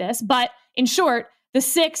decided this, but in short, the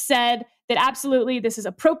 6 said that absolutely this is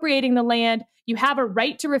appropriating the land. You have a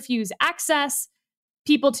right to refuse access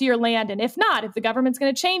people to your land. And if not, if the government's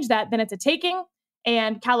going to change that, then it's a taking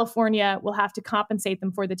and California will have to compensate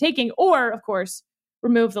them for the taking or, of course,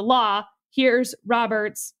 remove the law. Here's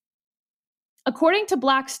Roberts. According to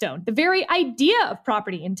Blackstone, the very idea of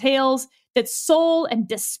property entails that sole and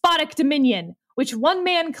despotic dominion, which one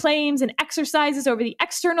man claims and exercises over the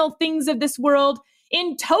external things of this world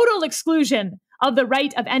in total exclusion of the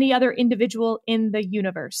right of any other individual in the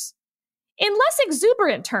universe. In less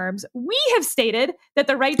exuberant terms, we have stated that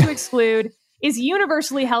the right to exclude is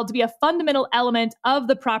universally held to be a fundamental element of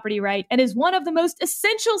the property right and is one of the most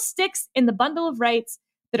essential sticks in the bundle of rights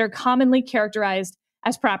that are commonly characterized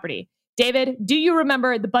as property. David, do you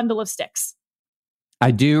remember the bundle of sticks? I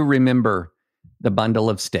do remember The bundle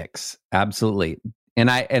of sticks. Absolutely. And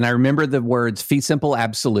I remember the words fee simple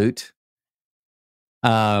absolute,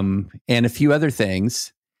 and a few other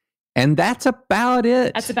things. And that's about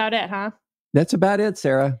it. That's about it, huh? That's about it,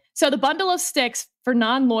 Sarah. So the bundle of sticks for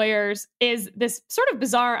non-lawyers is this sort of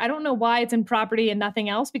bizarre, I don't know why it's in property and nothing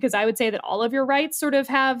else, because I would say that all of your rights sort of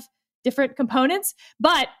have different components.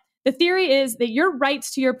 But the theory is that your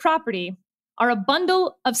rights to your property are a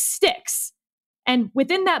bundle of sticks. And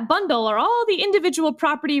within that bundle are all the individual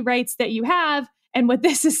property rights that you have. And what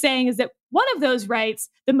this is saying is that one of those rights,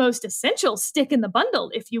 the most essential stick in the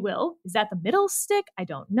bundle, if you will, is that the middle stick? I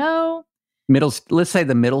don't know. Let's say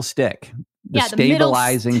the middle stick. The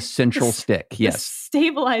stabilizing central stick. Yes. The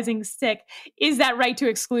stabilizing stick is that right to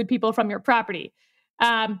exclude people from your property.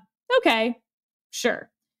 Okay, sure.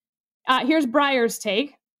 Here's Breyer's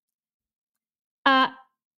take.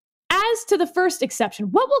 As to the first exception,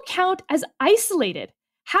 what will count as isolated?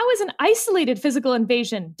 How is an isolated physical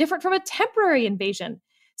invasion different from a temporary invasion?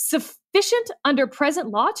 Sufficient under present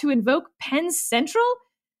law to invoke Penn Central?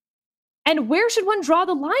 And where should one draw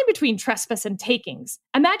the line between trespass and takings?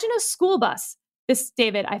 Imagine a school bus. This,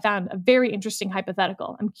 David, I found a very interesting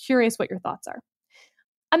hypothetical. I'm curious what your thoughts are.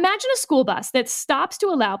 Imagine a school bus that stops to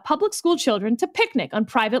allow public school children to picnic on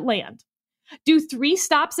private land. Do 3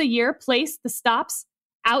 stops a year place the stops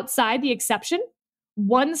outside the exception?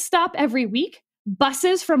 1 stop every week?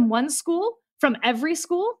 Buses from one school? From every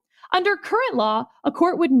school? Under current law, a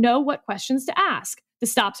court would know what questions to ask. The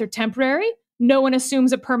stops are temporary. No one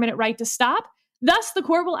assumes a permanent right to stop. Thus, the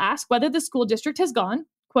court will ask whether the school district has gone,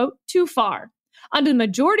 quote, too far. Under the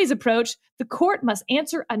majority's approach, the court must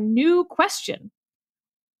answer a new question.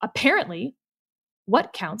 Apparently,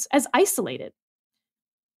 what counts as isolated?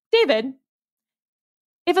 David,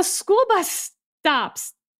 if a school bus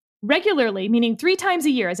stops regularly, meaning 3 times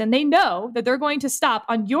a year, as in they know that they're going to stop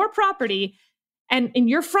on your property and in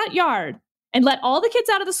your front yard and let all the kids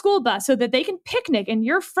out of the school bus so that they can picnic in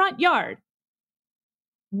your front yard,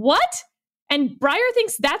 what? And Breyer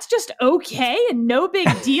thinks that's just okay and no big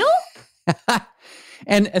deal?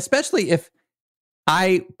 And especially if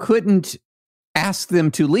I couldn't ask them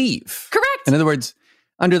to leave. Correct. In other words,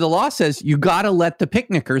 under the law says you got to let the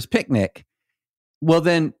picnickers picnic. Well,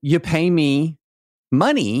 then you pay me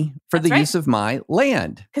money for the use of my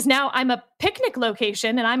land. Because now I'm a picnic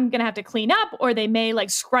location and I'm going to have to clean up, or they may like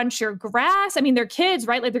scrunch your grass. I mean, they're kids,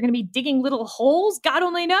 right? Like they're going to be digging little holes. God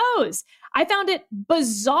only knows. I found it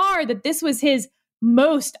bizarre that this was his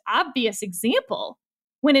most obvious example,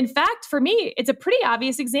 when in fact, for me, it's a pretty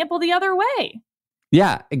obvious example the other way.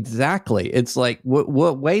 Yeah, exactly. It's like,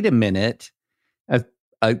 wait a minute.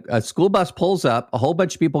 A school bus pulls up, a whole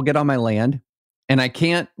bunch of people get on my land, and I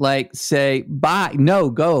can't like say, bye, no,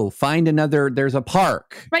 go find another, there's a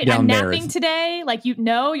park. Right, down I'm there. napping today. Like,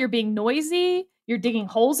 you're being noisy. You're digging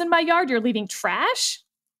holes in my yard. You're leaving trash.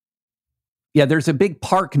 Yeah, there's a big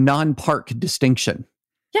park, non-park distinction.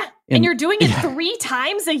 Yeah, and you're doing it 3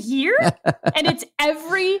 times a year? And it's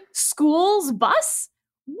every school's bus?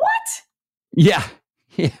 What? Yeah.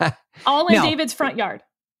 All in Now, David's front yard.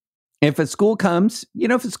 If a school comes,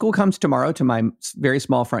 if a school comes tomorrow to my very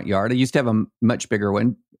small front yard, I used to have a much bigger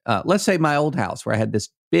one. Let's say my old house where I had this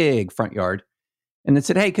big front yard, and it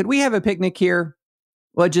said, hey, could we have a picnic here?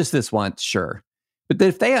 Well, just this once, sure. But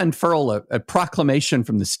if they unfurl a proclamation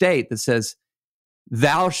from the state that says,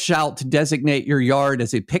 thou shalt designate your yard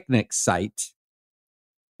as a picnic site,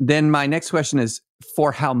 then my next question is,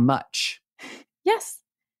 for how much? Yes.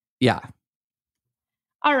 Yeah.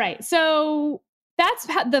 All right. So that's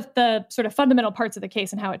the sort of fundamental parts of the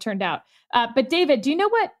case and how it turned out. But David, do you know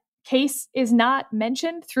what case is not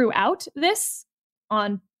mentioned throughout this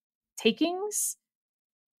on takings?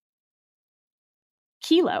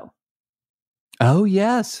 Kelo. Oh,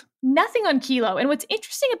 yes. Nothing on Kelo. And what's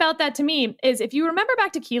interesting about that to me is if you remember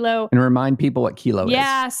back to Kelo. And remind people what Kelo is.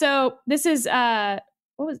 Yeah. So this is,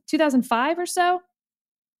 2005 or so?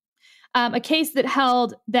 A case that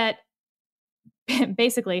held that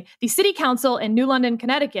basically the city council in New London,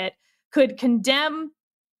 Connecticut could condemn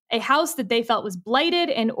a house that they felt was blighted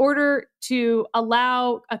in order to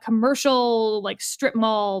allow a commercial like strip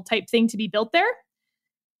mall type thing to be built there.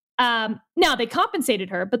 Now they compensated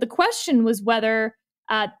her, but the question was whether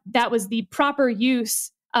that was the proper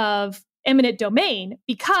use of eminent domain,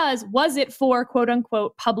 because was it for quote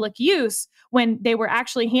unquote public use when they were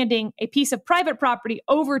actually handing a piece of private property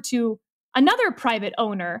over to another private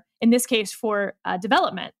owner, in this case for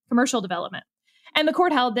development, commercial development. And the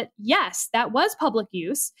court held that, yes, that was public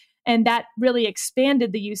use, and that really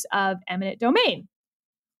expanded the use of eminent domain.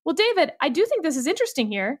 Well, David, I do think this is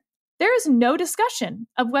interesting here. There is no discussion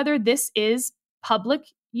of whether this is public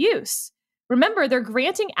use, remember, they're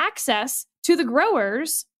granting access to the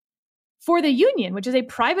growers for the union, which is a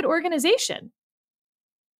private organization.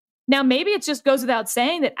 Now, maybe it just goes without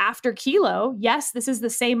saying that after Kelo, yes, this is the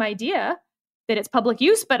same idea, that it's public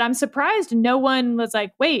use, but I'm surprised no one was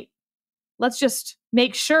like, wait, let's just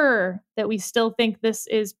make sure that we still think this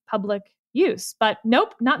is public use. But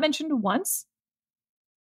nope, not mentioned once.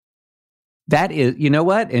 That is, you know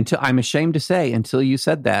what? I'm ashamed to say, until you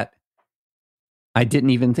said that, I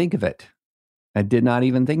didn't even think of it. I did not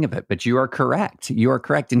even think of it, but you are correct. You are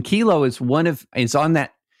correct. And Kelo is on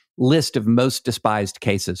that list of most despised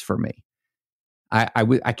cases for me.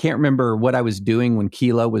 I can't remember what I was doing when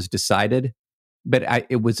Kelo was decided, but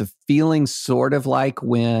it was a feeling sort of like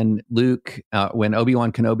when when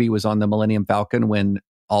Obi-Wan Kenobi was on the Millennium Falcon, when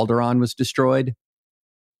Alderaan was destroyed.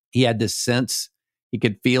 He had this sense, he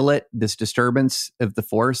could feel it, this disturbance of the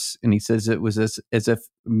Force. And he says it was as if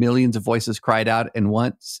millions of voices cried out at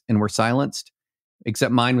once and were silenced.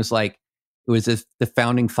 Except mine was like, it was as if the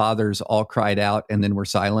founding fathers all cried out and then were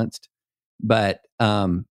silenced. But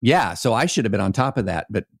yeah, so I should have been on top of that,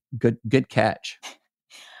 but good catch.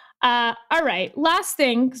 All right, last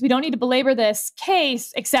thing, because we don't need to belabor this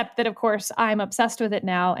case, except that, of course, I'm obsessed with it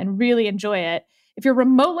now and really enjoy it. If you're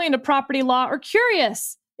remotely into property law or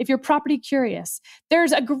curious, if you're property curious,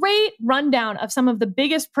 there's a great rundown of some of the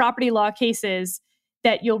biggest property law cases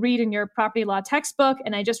that you'll read in your property law textbook.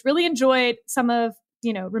 And I just really enjoyed some of,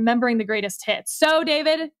 remembering the greatest hits. So,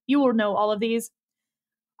 David, you will know all of these.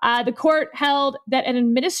 The court held that an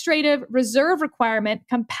administrative reserve requirement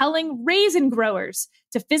compelling raisin growers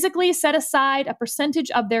to physically set aside a percentage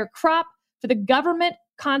of their crop for the government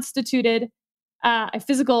constituted a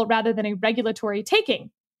physical rather than a regulatory taking.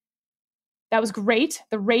 That was great.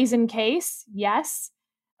 The raisin case, yes.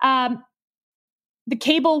 The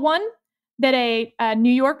cable one, that a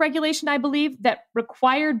New York regulation, I believe, that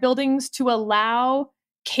required buildings to allow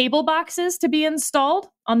cable boxes to be installed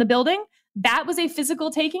on the building. That was a physical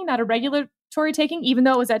taking, not a regulatory taking, even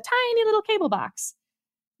though it was a tiny little cable box.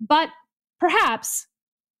 But perhaps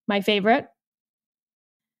my favorite,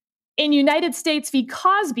 in United States v.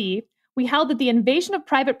 Cosby, we held that the invasion of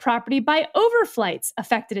private property by overflights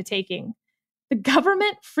affected a taking. The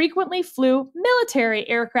government frequently flew military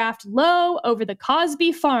aircraft low over the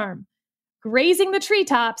Cosby farm, grazing the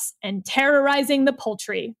treetops and terrorizing the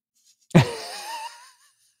poultry.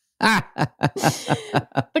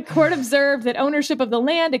 The court observed that ownership of the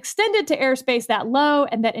land extended to airspace that low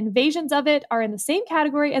and that invasions of it are in the same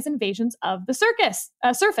category as invasions of the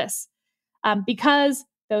surface, because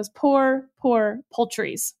those poor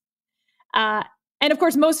poultries. And of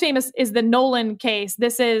course, most famous is the Nolan case.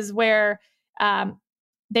 This is where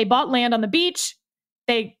they bought land on the beach.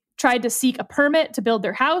 They tried to seek a permit to build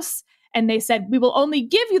their house. And they said, we will only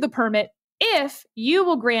give you the permit if you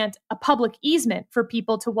will grant a public easement for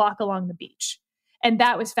people to walk along the beach. And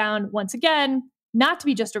that was found, once again, not to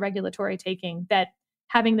be just a regulatory taking, that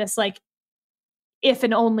having this if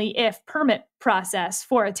and only if permit process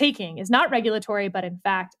for a taking is not regulatory, but in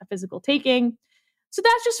fact a physical taking. So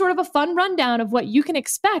that's just sort of a fun rundown of what you can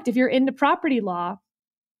expect if you're into property law,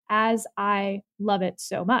 as I love it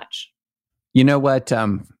so much. You know what?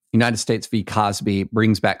 United States v. Cosby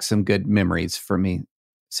brings back some good memories for me,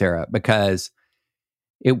 Sarah, because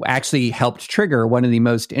it actually helped trigger one of the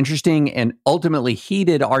most interesting and ultimately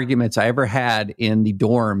heated arguments I ever had in the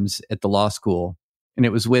dorms at the law school. And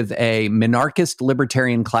it was with a minarchist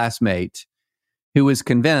libertarian classmate who was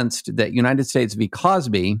convinced that United States v.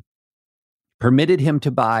 Cosby permitted him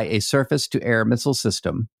to buy a surface-to-air missile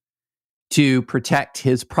system to protect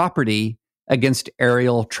his property against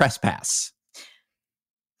aerial trespass.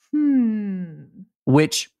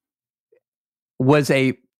 Which was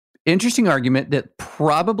a interesting argument that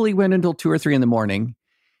probably went until 2 or 3 in the morning.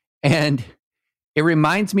 And it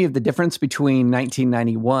reminds me of the difference between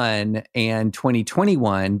 1991 and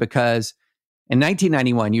 2021, because in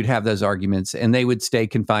 1991, you'd have those arguments and they would stay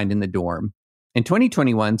confined in the dorm. In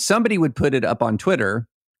 2021, somebody would put it up on Twitter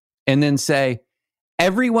and then say,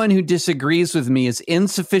 everyone who disagrees with me is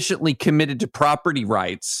insufficiently committed to property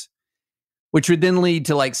rights, which would then lead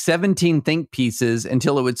to 17 think pieces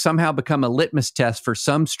until it would somehow become a litmus test for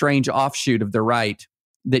some strange offshoot of the right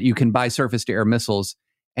that you can buy surface-to-air missiles,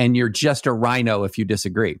 and you're just a rhino if you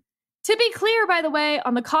disagree. To be clear, by the way,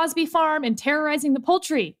 on the Cosby farm and terrorizing the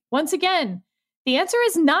poultry, once again, the answer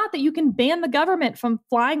is not that you can ban the government from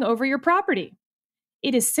flying over your property.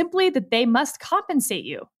 It is simply that they must compensate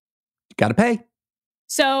you. You got to pay.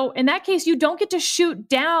 So in that case, you don't get to shoot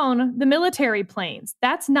down the military planes.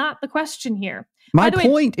 That's not the question here. My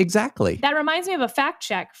point, exactly. That reminds me of a fact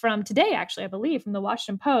check from today, actually, I believe, from the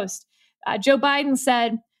Washington Post. Joe Biden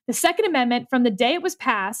said, The Second Amendment, from the day it was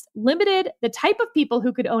passed, limited the type of people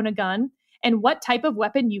who could own a gun and what type of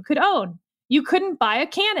weapon you could own. You couldn't buy a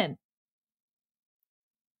cannon.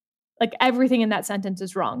 Like, everything in that sentence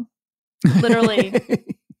is wrong. Literally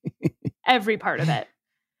every part of it.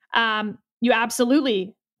 You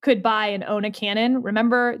absolutely could buy and own a cannon.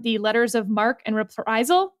 Remember the letters of marque and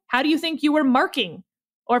reprisal? How do you think you were marking,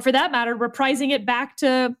 or for that matter, reprising it back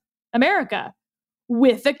to America?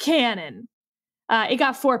 With a cannon. It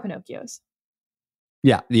got 4 Pinocchios.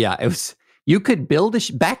 Yeah. It was. You could build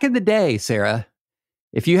back in the day, Sarah.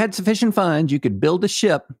 If you had sufficient funds, you could build a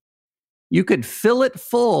ship. You could fill it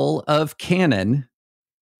full of cannon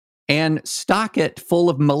and stock it full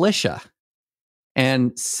of militia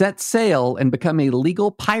and set sail and become a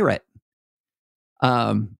legal pirate.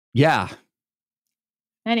 Yeah.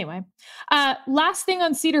 Anyway, last thing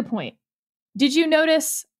on Cedar Point. Did you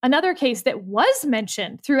notice another case that was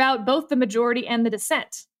mentioned throughout both the majority and the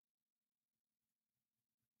dissent?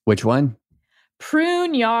 Which one?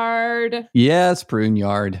 Pruneyard. Yes,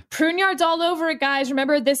 Pruneyard. Pruneyard's all over it, guys.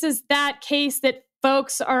 Remember, this is that case that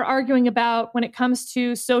folks are arguing about when it comes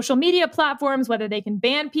to social media platforms, whether they can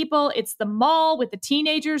ban people. It's the mall with the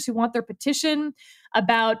teenagers who want their petition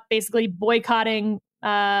about basically boycotting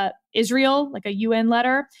Israel, like a UN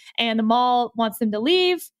letter, and the mall wants them to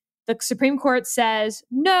leave. The Supreme Court says,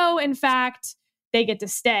 no, in fact, they get to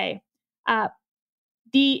stay.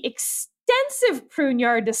 The extensive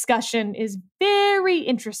Pruneyard discussion is very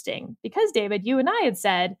interesting because, David, you and I had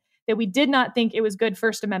said that we did not think it was good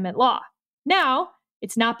First Amendment law. Now,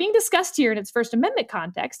 it's not being discussed here in its First Amendment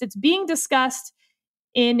context. It's being discussed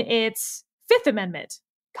in its Fifth Amendment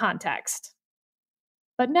context.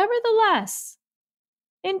 But nevertheless,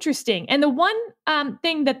 interesting. And the one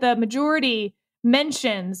thing that the majority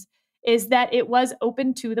mentions is that it was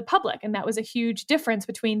open to the public. And that was a huge difference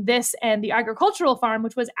between this and the agricultural farm,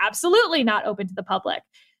 which was absolutely not open to the public.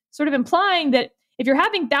 Sort of implying that if you're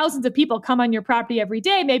having thousands of people come on your property every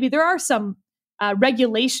day, maybe there are some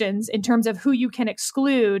regulations in terms of who you can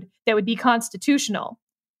exclude that would be constitutional.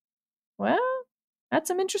 Well, that's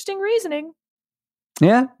some interesting reasoning.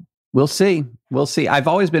 Yeah, we'll see. We'll see. I've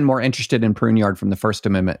always been more interested in Pruneyard from the First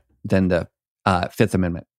Amendment than the Fifth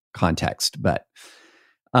Amendment context, but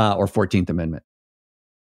or 14th Amendment.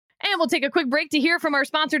 And we'll take a quick break to hear from our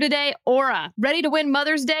sponsor today, Aura. Ready to win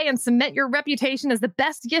Mother's Day and cement your reputation as the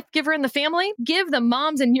best gift giver in the family? Give the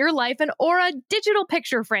moms in your life an Aura digital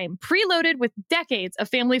picture frame preloaded with decades of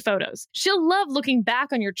family photos. She'll love looking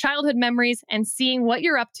back on your childhood memories and seeing what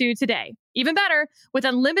you're up to today. Even better, with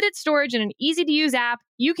unlimited storage and an easy-to-use app,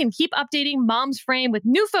 you can keep updating Mom's frame with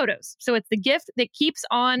new photos, so it's the gift that keeps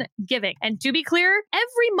on giving. And to be clear,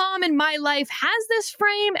 every mom in my life has this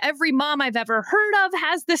frame. Every mom I've ever heard of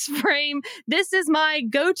has this frame. This is my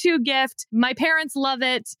go-to gift. My parents love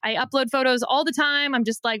it. I upload photos all the time. I'm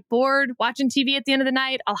just like bored watching TV at the end of the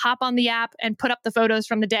night. I'll hop on the app and put up the photos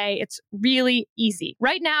from the day. It's really easy.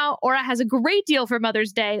 Right now, Aura has a great deal for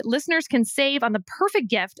Mother's Day. Listeners can save on the perfect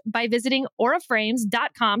gift by visiting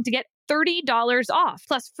auraframes.com to get $30 off,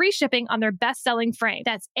 plus free shipping on their best-selling frame.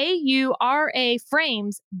 That's AURA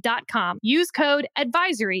frames.com. Use code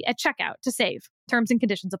advisory at checkout to save. Terms and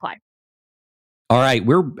conditions apply. All right,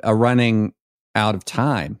 we're running out of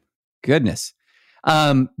time. Goodness.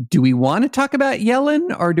 Do we want to talk about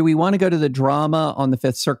Yellen, or do we want to go to the drama on the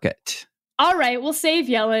Fifth Circuit? All right, we'll save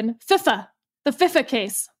Yellen. FIFA, the FIFA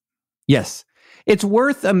case. Yes. It's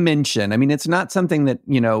worth a mention. I mean, it's not something that,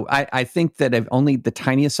 I think that if only the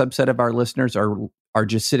tiniest subset of our listeners are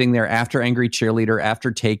just sitting there after Angry Cheerleader,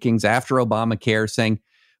 after takings, after Obamacare saying,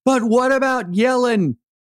 but what about Yellen?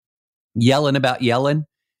 Yellen about Yellen.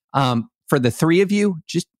 For the three of you,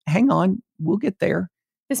 just hang on. We'll get there.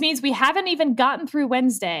 This means we haven't even gotten through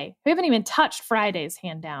Wednesday. We haven't even touched Friday's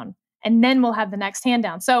hand down. And then we'll have the next hand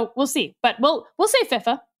down. So we'll see. But we'll say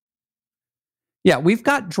FIFA. Yeah, we've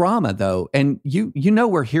got drama, though, and you know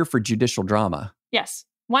we're here for judicial drama. Yes.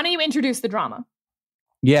 Why don't you introduce the drama?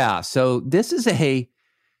 Yeah, so this is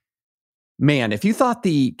man, if you thought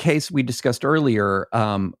the case we discussed earlier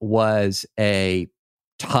was a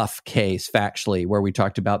tough case factually, where we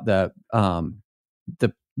talked about the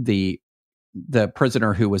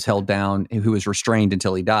prisoner who was held down, who was restrained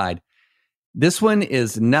until he died, this one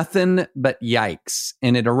is nothing but yikes,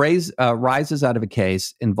 and it arises out of a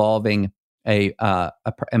case involving a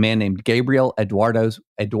man named Gabriel Eduardo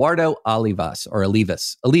Olivas, or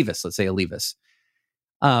Olivas. Let's say Olivas.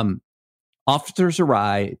 Officers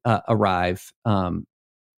arrive.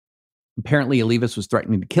 Apparently, Olivas was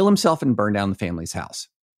threatening to kill himself and burn down the family's house.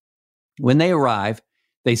 When they arrive,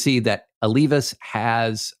 they see that Olivas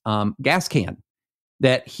has gas can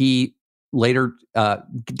that he later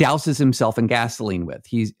douses himself in gasoline with.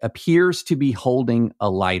 He appears to be holding a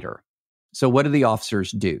lighter. So what do the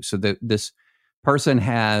officers do? So this person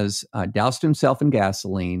has doused himself in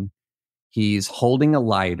gasoline. He's holding a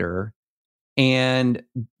lighter, and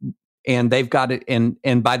they've got it.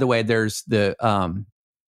 And by the way, there's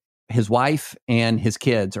his wife and his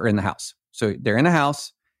kids are in the house. So they're in the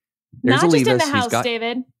house. There's Not Olivas. just in the house,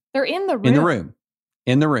 David. They're in the room.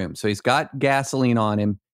 In the room. So he's got gasoline on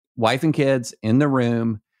him, wife and kids in the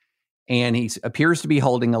room, and he appears to be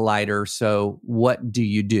holding a lighter. So what do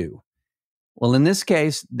you do? Well, in this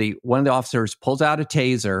case, one of the officers pulls out a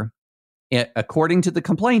taser. According to the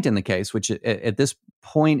complaint in the case, which at this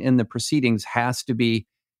point in the proceedings has to be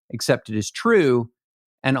accepted as true,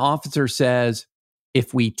 an officer says,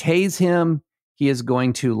 if we tase him, he is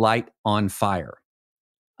going to light on fire.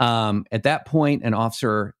 At that point, an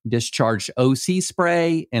officer discharged OC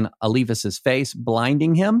spray in Olivas' face,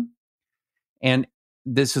 blinding him. And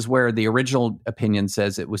this is where the original opinion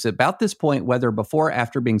says it was about this point, whether before or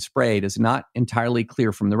after being sprayed is not entirely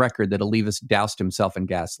clear from the record, that Olivas doused himself in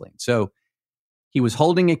gasoline. So he was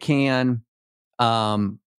holding a can. They're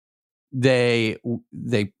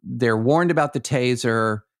warned about the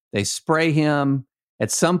taser. They spray him. At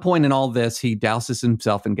some point in all this, he douses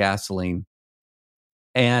himself in gasoline.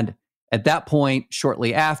 And at that point,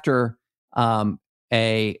 shortly after, one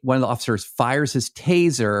of the officers fires his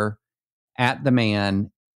taser at the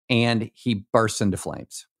man, and he bursts into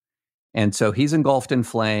flames. And so he's engulfed in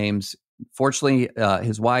flames. Fortunately,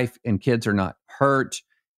 his wife and kids are not hurt.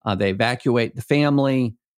 They evacuate the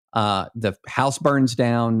family. The house burns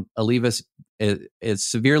down. Olivas is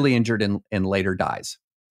severely injured and later dies.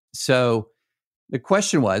 So the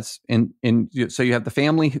question was, so you have the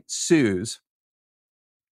family sues,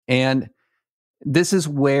 and this is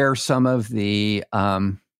where some of the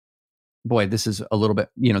this is a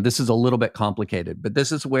little bit complicated, but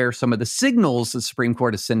this is where some of the signals the Supreme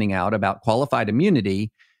Court is sending out about qualified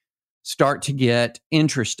immunity start to get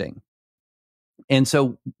interesting. And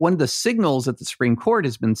so one of the signals that the Supreme Court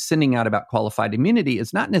has been sending out about qualified immunity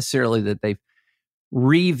is not necessarily that they've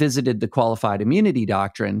revisited the qualified immunity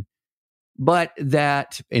doctrine, but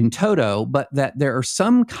that there are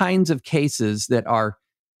some kinds of cases that are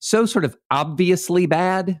so sort of obviously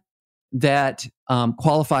bad that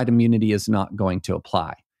qualified immunity is not going to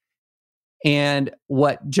apply. And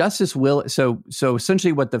what Justice Will, so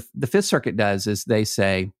essentially what the Fifth Circuit does is they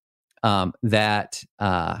say that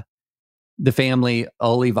the family,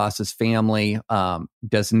 Olivas' family,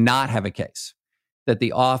 does not have a case, that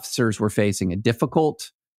the officers were facing a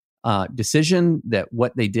difficult decision, that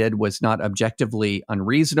what they did was not objectively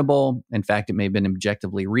unreasonable. In fact, it may have been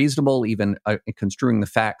objectively reasonable, even construing the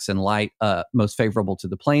facts in light most favorable to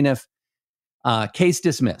the plaintiff. Case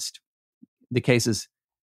dismissed. The case is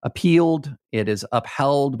appealed. It is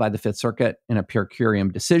upheld by the Fifth Circuit in a per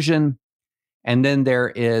curiam decision. And then there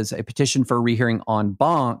is a petition for rehearing en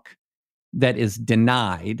banc that is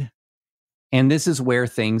denied. And this is where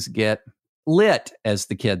things get lit, as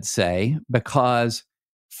the kids say, because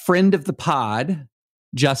friend of the pod,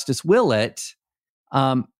 Justice Willett,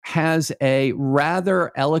 has a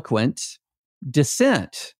rather eloquent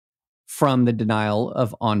dissent from the denial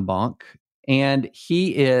of en banc. And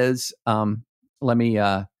he is, let me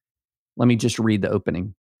just read the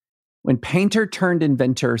opening. When painter turned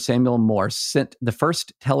inventor Samuel Morse sent the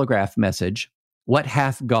first telegraph message, "What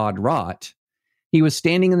hath God wrought?" he was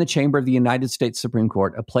standing in the chamber of the United States Supreme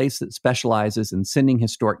Court, a place that specializes in sending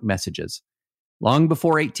historic messages. Long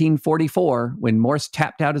before 1844, when Morse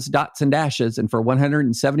tapped out his dots and dashes, and for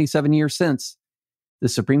 177 years since, the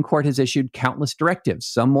Supreme Court has issued countless directives,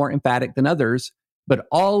 some more emphatic than others, but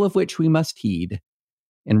all of which we must heed.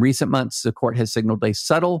 In recent months, the court has signaled a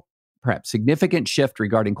subtle, perhaps significant shift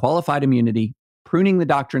regarding qualified immunity, pruning the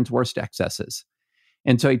doctrine's worst excesses.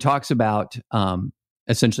 And so he talks about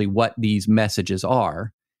essentially what these messages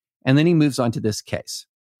are. And then he moves on to this case.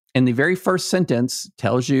 And the very first sentence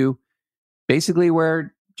tells you basically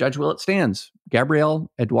where Judge Willett stands.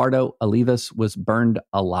 Gabriel Eduardo Olivas was burned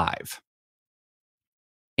alive.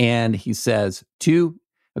 And he says, 2,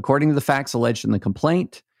 according to the facts alleged in the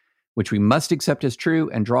complaint, which we must accept as true,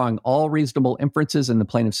 and drawing all reasonable inferences in the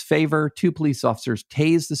plaintiff's favor, 2 police officers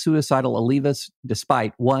tased the suicidal Olivas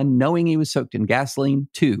despite 1, knowing he was soaked in gasoline,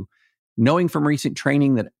 2, knowing from recent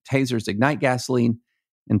training that tasers ignite gasoline,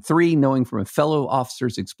 and 3, knowing from a fellow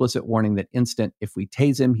officer's explicit warning that instant, if we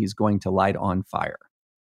tase him, he's going to light on fire.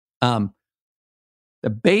 The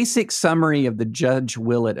basic summary of the Judge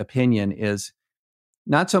Willett opinion is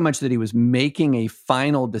not so much that he was making a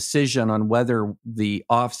final decision on whether the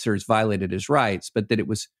officers violated his rights, but that it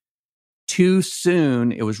was too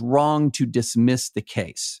soon. It was wrong to dismiss the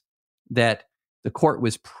case, that the court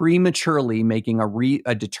was prematurely making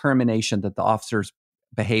a determination that the officers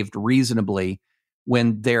behaved reasonably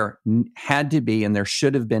when there had to be and there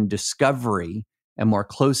should have been discovery and more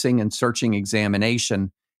closing and searching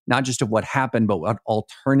examination, not just of what happened, but what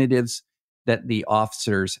alternatives that the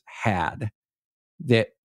officers had. That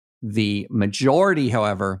the majority,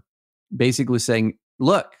 however, basically saying,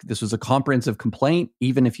 look, this was a comprehensive complaint.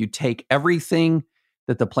 Even if you take everything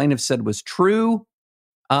that the plaintiff said was true,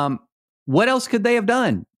 what else could they have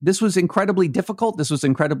done? This was incredibly difficult. This was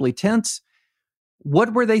incredibly tense.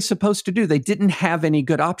 What were they supposed to do? They didn't have any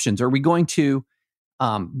good options. Are we going to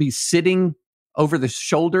be sitting over the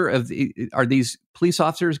shoulder of are these police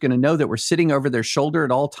officers going to know that we're sitting over their shoulder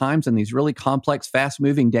at all times in these really complex,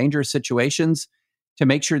 fast-moving, dangerous situations to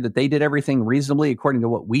make sure that they did everything reasonably according to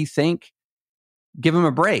what we think? Give them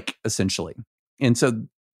a break, essentially. And so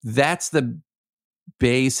that's the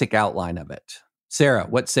basic outline of it. Sarah,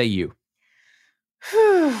 what say you?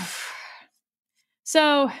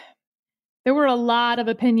 So there were a lot of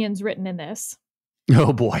opinions written in this.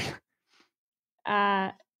 Oh, boy.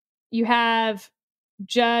 You have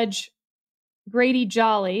Judge Grady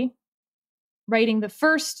Jolly writing the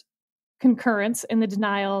first concurrence in the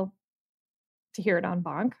denial to hear it en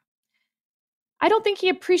banc. I don't think he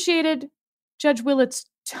appreciated Judge Willett's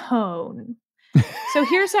tone. So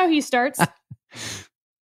here's how he starts.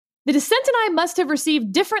 The dissent and I must have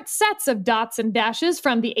received different sets of dots and dashes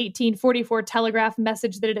from the 1844 telegraph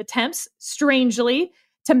message that it attempts, strangely,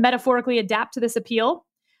 to metaphorically adapt to this appeal.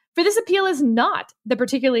 For this appeal is not the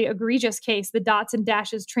particularly egregious case the dots and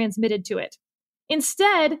dashes transmitted to it.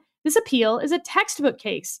 Instead, this appeal is a textbook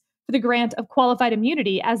case for the grant of qualified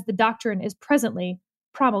immunity as the doctrine is presently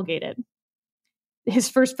promulgated. His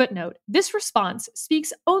first footnote, this response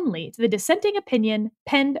speaks only to the dissenting opinion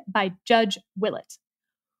penned by Judge Willett.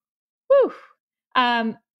 Whew.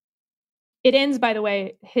 It ends, by the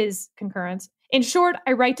way, his concurrence. In short,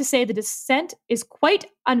 I write to say the dissent is quite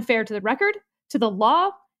unfair to the record, to the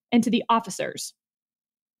law, and to the officers.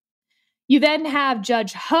 You then have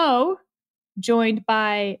Judge Ho, joined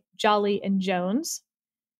by Jolly and Jones.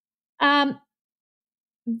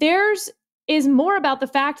 Theirs is more about the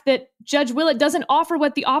fact that Judge Willett doesn't offer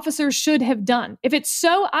what the officers should have done. If it's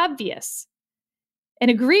so obvious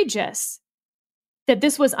and egregious that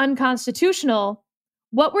this was unconstitutional,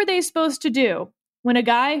 what were they supposed to do when a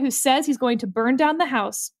guy who says he's going to burn down the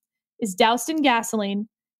house is doused in gasoline,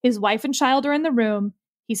 his wife and child are in the room,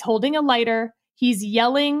 he's holding a lighter, he's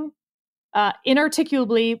yelling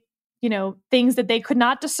inarticulately, things that they could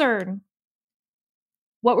not discern?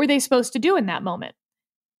 What were they supposed to do in that moment?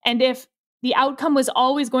 And if the outcome was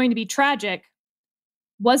always going to be tragic,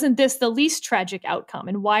 wasn't this the least tragic outcome?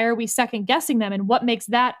 And why are we second guessing them? And what makes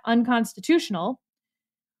that unconstitutional?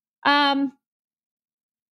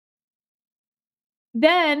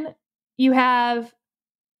 Then you have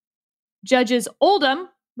Judges Oldham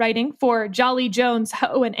writing for Jolly, Jones,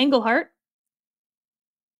 Ho, and Engelhardt.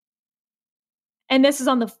 And this is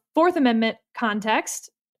on the Fourth Amendment context.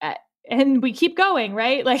 And we keep going,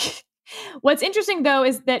 right? Like, what's interesting, though,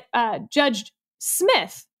 is that Judge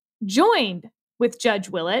Smith joined with Judge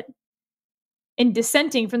Willett in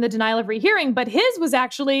dissenting from the denial of rehearing, but his was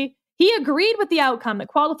actually, he agreed with the outcome that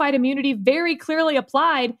qualified immunity very clearly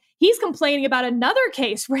applied. He's complaining about another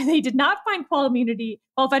case where they did not find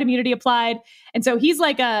qualified immunity applied. And so he's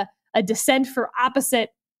like a dissent for opposite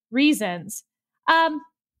reasons.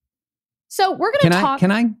 So we're going to talk.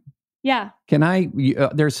 Can I? Yeah. Can I?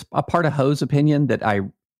 There's a part of Ho's opinion that I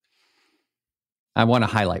want to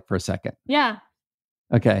highlight for a second. Yeah.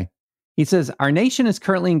 Okay. He says, our nation is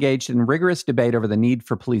currently engaged in rigorous debate over the need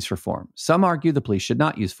for police reform. Some argue the police should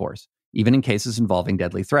not use force, even in cases involving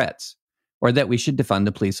deadly threats, or that we should defund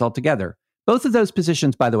the police altogether. Both of those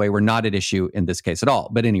positions, by the way, were not at issue in this case at all.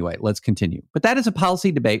 But anyway, let's continue. But that is a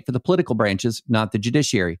policy debate for the political branches, not the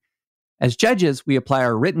judiciary. As judges, we apply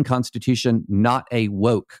our written constitution, not a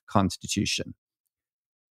woke constitution.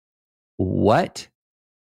 What?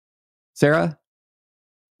 Sarah?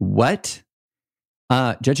 What?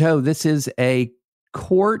 Judge Ho, this is a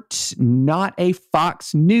court, not a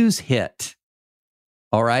Fox News hit.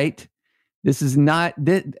 All right? This is not,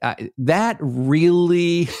 that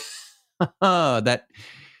really, that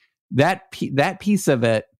piece of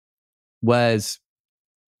it was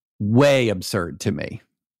way absurd to me.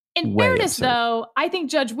 In fairness, though, I think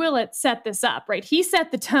Judge Willett set this up, right? He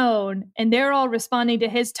set the tone, and they're all responding to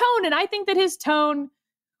his tone. And I think that his tone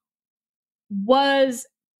was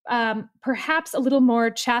perhaps a little more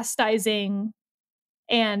chastising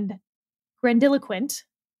and grandiloquent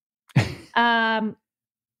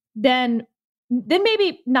then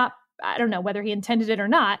maybe not, I don't know whether he intended it or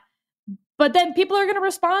not, but then people are going to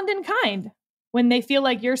respond in kind when they feel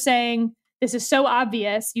like you're saying, this is so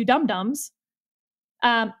obvious, you dum-dums.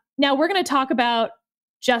 Now we're going to talk about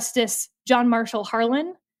Justice John Marshall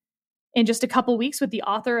Harlan in just a couple weeks with the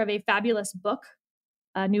author of a fabulous book,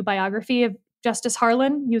 a new biography of Justice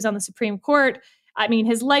Harlan. He was on the Supreme Court. I mean,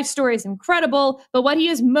 his life story is incredible, but what he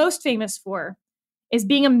is most famous for is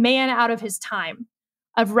being a man out of his time,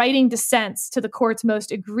 of writing dissents to the court's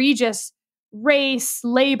most egregious race,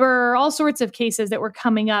 labor, all sorts of cases that were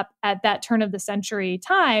coming up at that turn of the century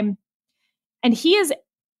time. And he is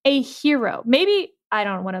a hero. Maybe, I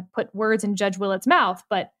don't want to put words in Judge Willett's mouth,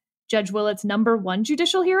 but Judge Willett's number one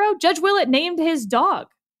judicial hero, Judge Willett named his dog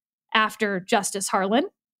after Justice Harlan.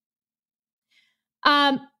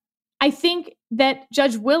 I think that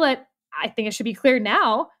Judge Willett, I think it should be clear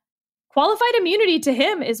now, qualified immunity to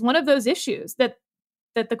him is one of those issues that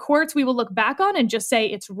the courts, we will look back on and just say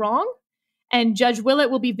it's wrong. And Judge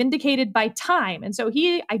Willett will be vindicated by time. And so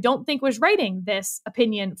he, I don't think, was writing this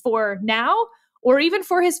opinion for now or even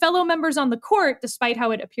for his fellow members on the court, despite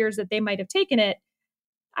how it appears that they might have taken it.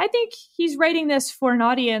 I think he's writing this for an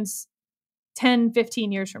audience 10,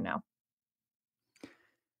 15 years from now.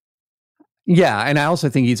 Yeah, and I also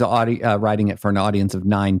think he's writing it for an audience of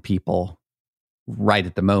 9 people right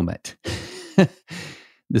at the moment.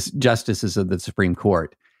 This justices of the Supreme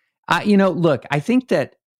Court. Look, I think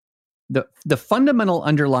that the fundamental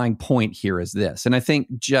underlying point here is this, and I think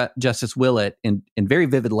Justice Willett, in very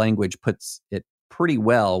vivid language, puts it pretty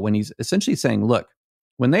well when he's essentially saying, look,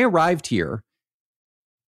 when they arrived here,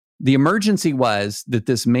 the emergency was that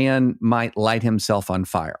this man might light himself on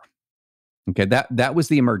fire. Okay, that was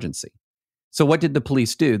the emergency. So what did the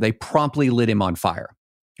police do? They promptly lit him on fire,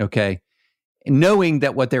 okay? Knowing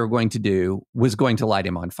that what they were going to do was going to light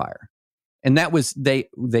him on fire. And that was, they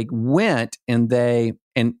went and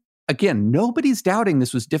again, nobody's doubting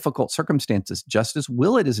this was difficult circumstances. Justice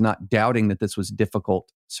Willett is not doubting that this was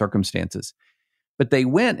difficult circumstances. But they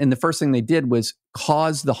went, and the first thing they did was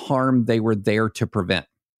cause the harm they were there to prevent.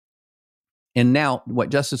 And now what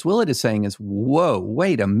Justice Willett is saying is, whoa,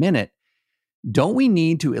 wait a minute. Don't we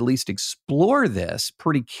need to at least explore this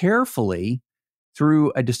pretty carefully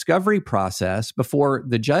through a discovery process before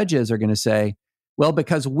the judges are going to say, well,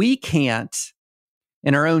 because we can't,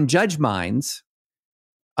 in our own judge minds,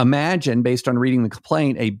 imagine, based on reading the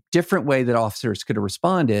complaint, a different way that officers could have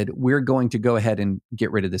responded, we're going to go ahead and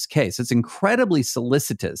get rid of this case. It's incredibly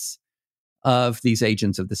solicitous of these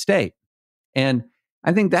agents of the state. And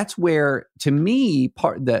I think that's where, to me,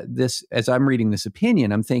 as I'm reading this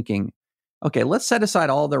opinion, I'm thinking, okay, let's set aside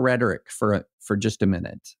all the rhetoric for just a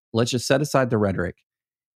minute. Let's just set aside the rhetoric.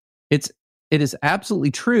 It is absolutely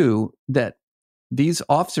true that these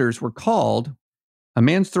officers were called. A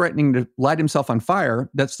man's threatening to light himself on fire.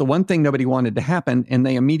 That's the one thing nobody wanted to happen, and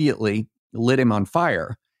they immediately lit him on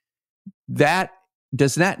fire.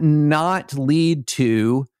 Does that not lead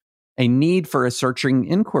to a need for a searching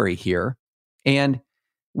inquiry here? And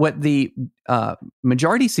what the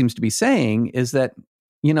majority seems to be saying is that,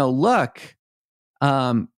 look,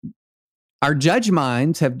 our judge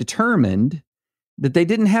minds have determined that they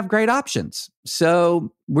didn't have great options.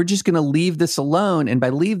 So we're just going to leave this alone. And by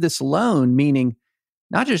leave this alone, meaning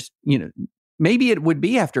not just, maybe it would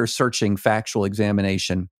be after a searching factual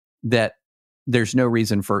examination that there's no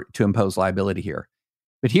reason to impose liability here.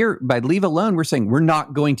 But here, by leave alone, we're saying we're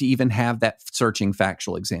not going to even have that searching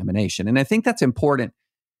factual examination. And I think that's important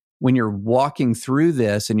when you're walking through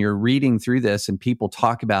this and you're reading through this and people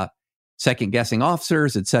talk about second guessing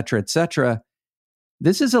officers, et cetera, et cetera.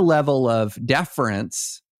 This is a level of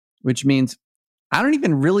deference, which means I don't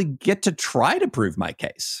even really get to try to prove my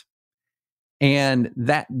case. And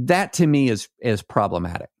that to me is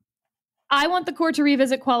problematic. I want the court to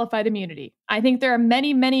revisit qualified immunity. I think there are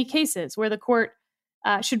many, many cases where the court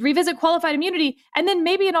should revisit qualified immunity, and then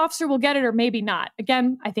maybe an officer will get it or maybe not.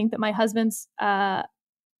 Again, I think that my husband's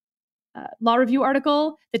law review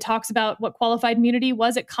article that talks about what qualified immunity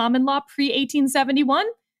was at common law pre-1871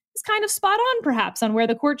 is kind of spot on, perhaps, on where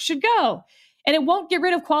the court should go. And it won't get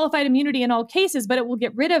rid of qualified immunity in all cases, but it will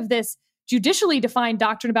get rid of this judicially defined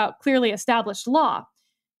doctrine about clearly established law.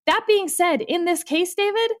 That being said, in this case,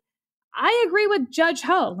 David, I agree with Judge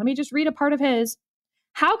Ho. Let me just read a part of his.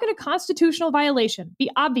 How can a constitutional violation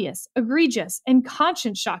be obvious, egregious, and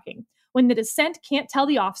conscience-shocking when the dissent can't tell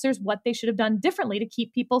the officers what they should have done differently to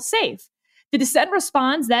keep people safe? The dissent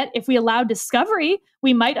responds that if we allowed discovery,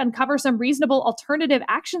 we might uncover some reasonable alternative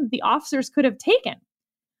action that the officers could have taken.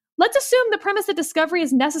 Let's assume the premise that discovery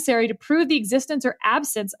is necessary to prove the existence or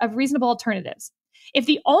absence of reasonable alternatives. If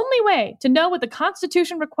the only way to know what the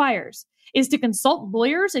Constitution requires is to consult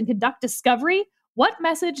lawyers and conduct discovery, what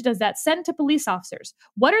message does that send to police officers?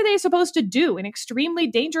 What are they supposed to do in extremely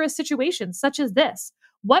dangerous situations such as this?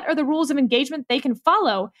 What are the rules of engagement they can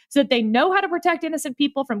follow so that they know how to protect innocent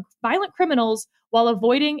people from violent criminals while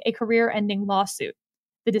avoiding a career-ending lawsuit?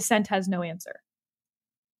 The dissent has no answer.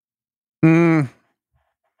 I'm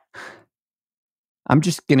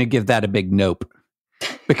just going to give that a big nope,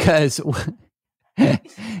 because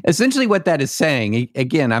essentially what that is saying,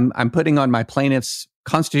 again, I'm putting on my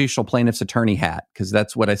constitutional plaintiff's attorney hat, because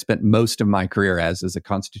that's what I spent most of my career as a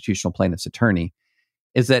constitutional plaintiff's attorney,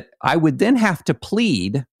 is that I would then have to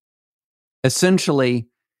plead, essentially,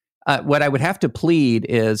 what I would have to plead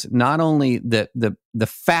is not only the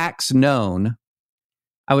facts known,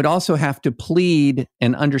 I would also have to plead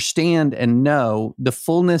and understand and know the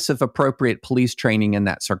fullness of appropriate police training in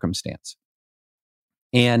that circumstance.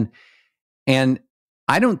 And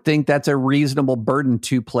I don't think that's a reasonable burden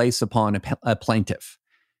to place upon a plaintiff,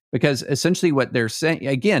 because essentially what they're saying,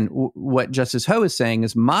 again, what Justice Ho is saying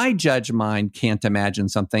is, my judge mind can't imagine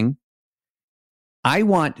something. I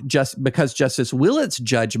want, just because Justice Willett's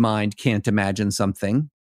judge mind can't imagine something,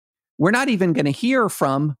 we're not even going to hear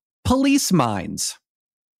from police minds.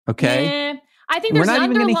 Okay. Yeah, I think there's an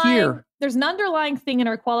underlying thing in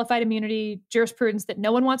our qualified immunity jurisprudence that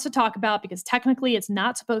no one wants to talk about, because technically it's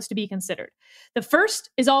not supposed to be considered. The first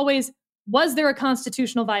is always, was there a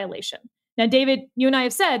constitutional violation? Now, David, you and I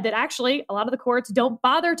have said that actually a lot of the courts don't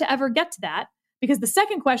bother to ever get to that, because the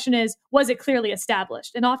second question is, was it clearly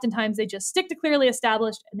established? And oftentimes they just stick to clearly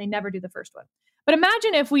established and they never do the first one. But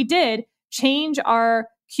imagine if we did change our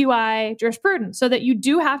QI jurisprudence so that you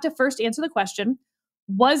do have to first answer the question,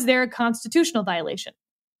 was there a constitutional violation?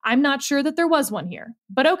 I'm not sure that there was one here,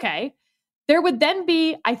 but okay. There would then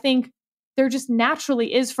be, I think, there just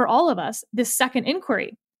naturally is for all of us, this second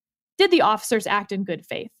inquiry. Did the officers act in good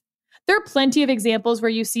faith? There are plenty of examples where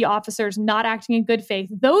you see officers not acting in good faith.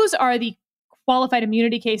 Those are the qualified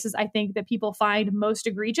immunity cases, I think, that people find most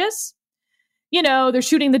egregious. You know, they're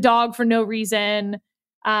shooting the dog for no reason.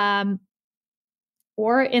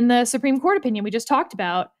 Or in the Supreme Court opinion we just talked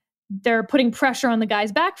about, they're putting pressure on the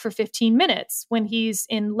guy's back for 15 minutes when he's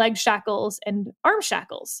in leg shackles and arm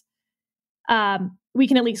shackles. We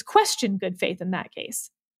can at least question good faith in that case.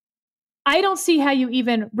 I don't see how you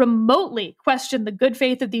even remotely question the good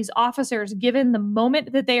faith of these officers given the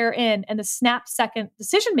moment that they are in and the snap-second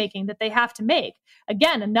decision-making that they have to make.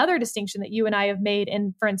 Again, another distinction that you and I have made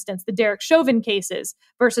in, for instance, the Derek Chauvin cases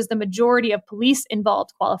versus the majority of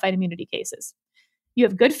police-involved qualified immunity cases. You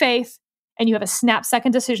have good faith, and you have a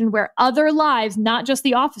snap-second decision where other lives, not just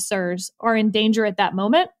the officers, are in danger at that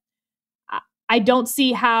moment. I don't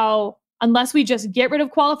see how, unless we just get rid of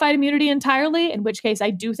qualified immunity entirely, in which case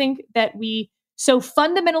I do think that we so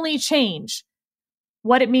fundamentally change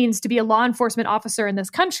what it means to be a law enforcement officer in this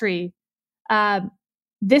country,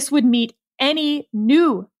 this would meet any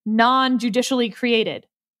new non-judicially created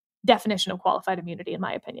definition of qualified immunity, in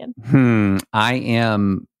my opinion. I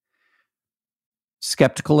am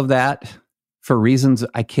skeptical of that for reasons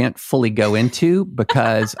I can't fully go into,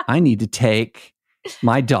 because I need to take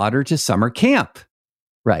my daughter to summer camp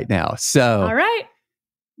right now. So, all right.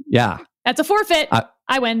 Yeah. That's a forfeit.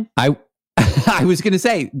 I win. I was going to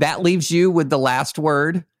say, that leaves you with the last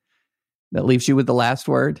word.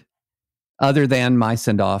 Other than my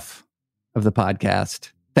send-off of the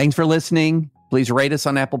podcast. Thanks for listening. Please rate us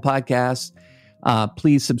on Apple Podcasts.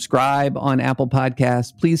 Please subscribe on Apple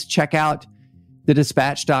Podcasts. Please check out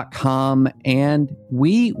thedispatch.com, and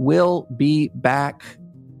we will be back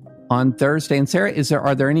on Thursday. And Sarah,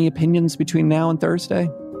 are there any opinions between now and Thursday?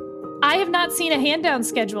 I have not seen a hand-down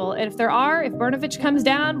schedule. And if there are, if Brnovich comes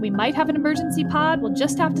down, we might have an emergency pod. We'll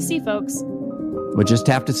just have to see, folks. We'll just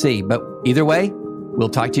have to see. But either way, we'll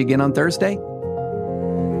talk to you again on Thursday.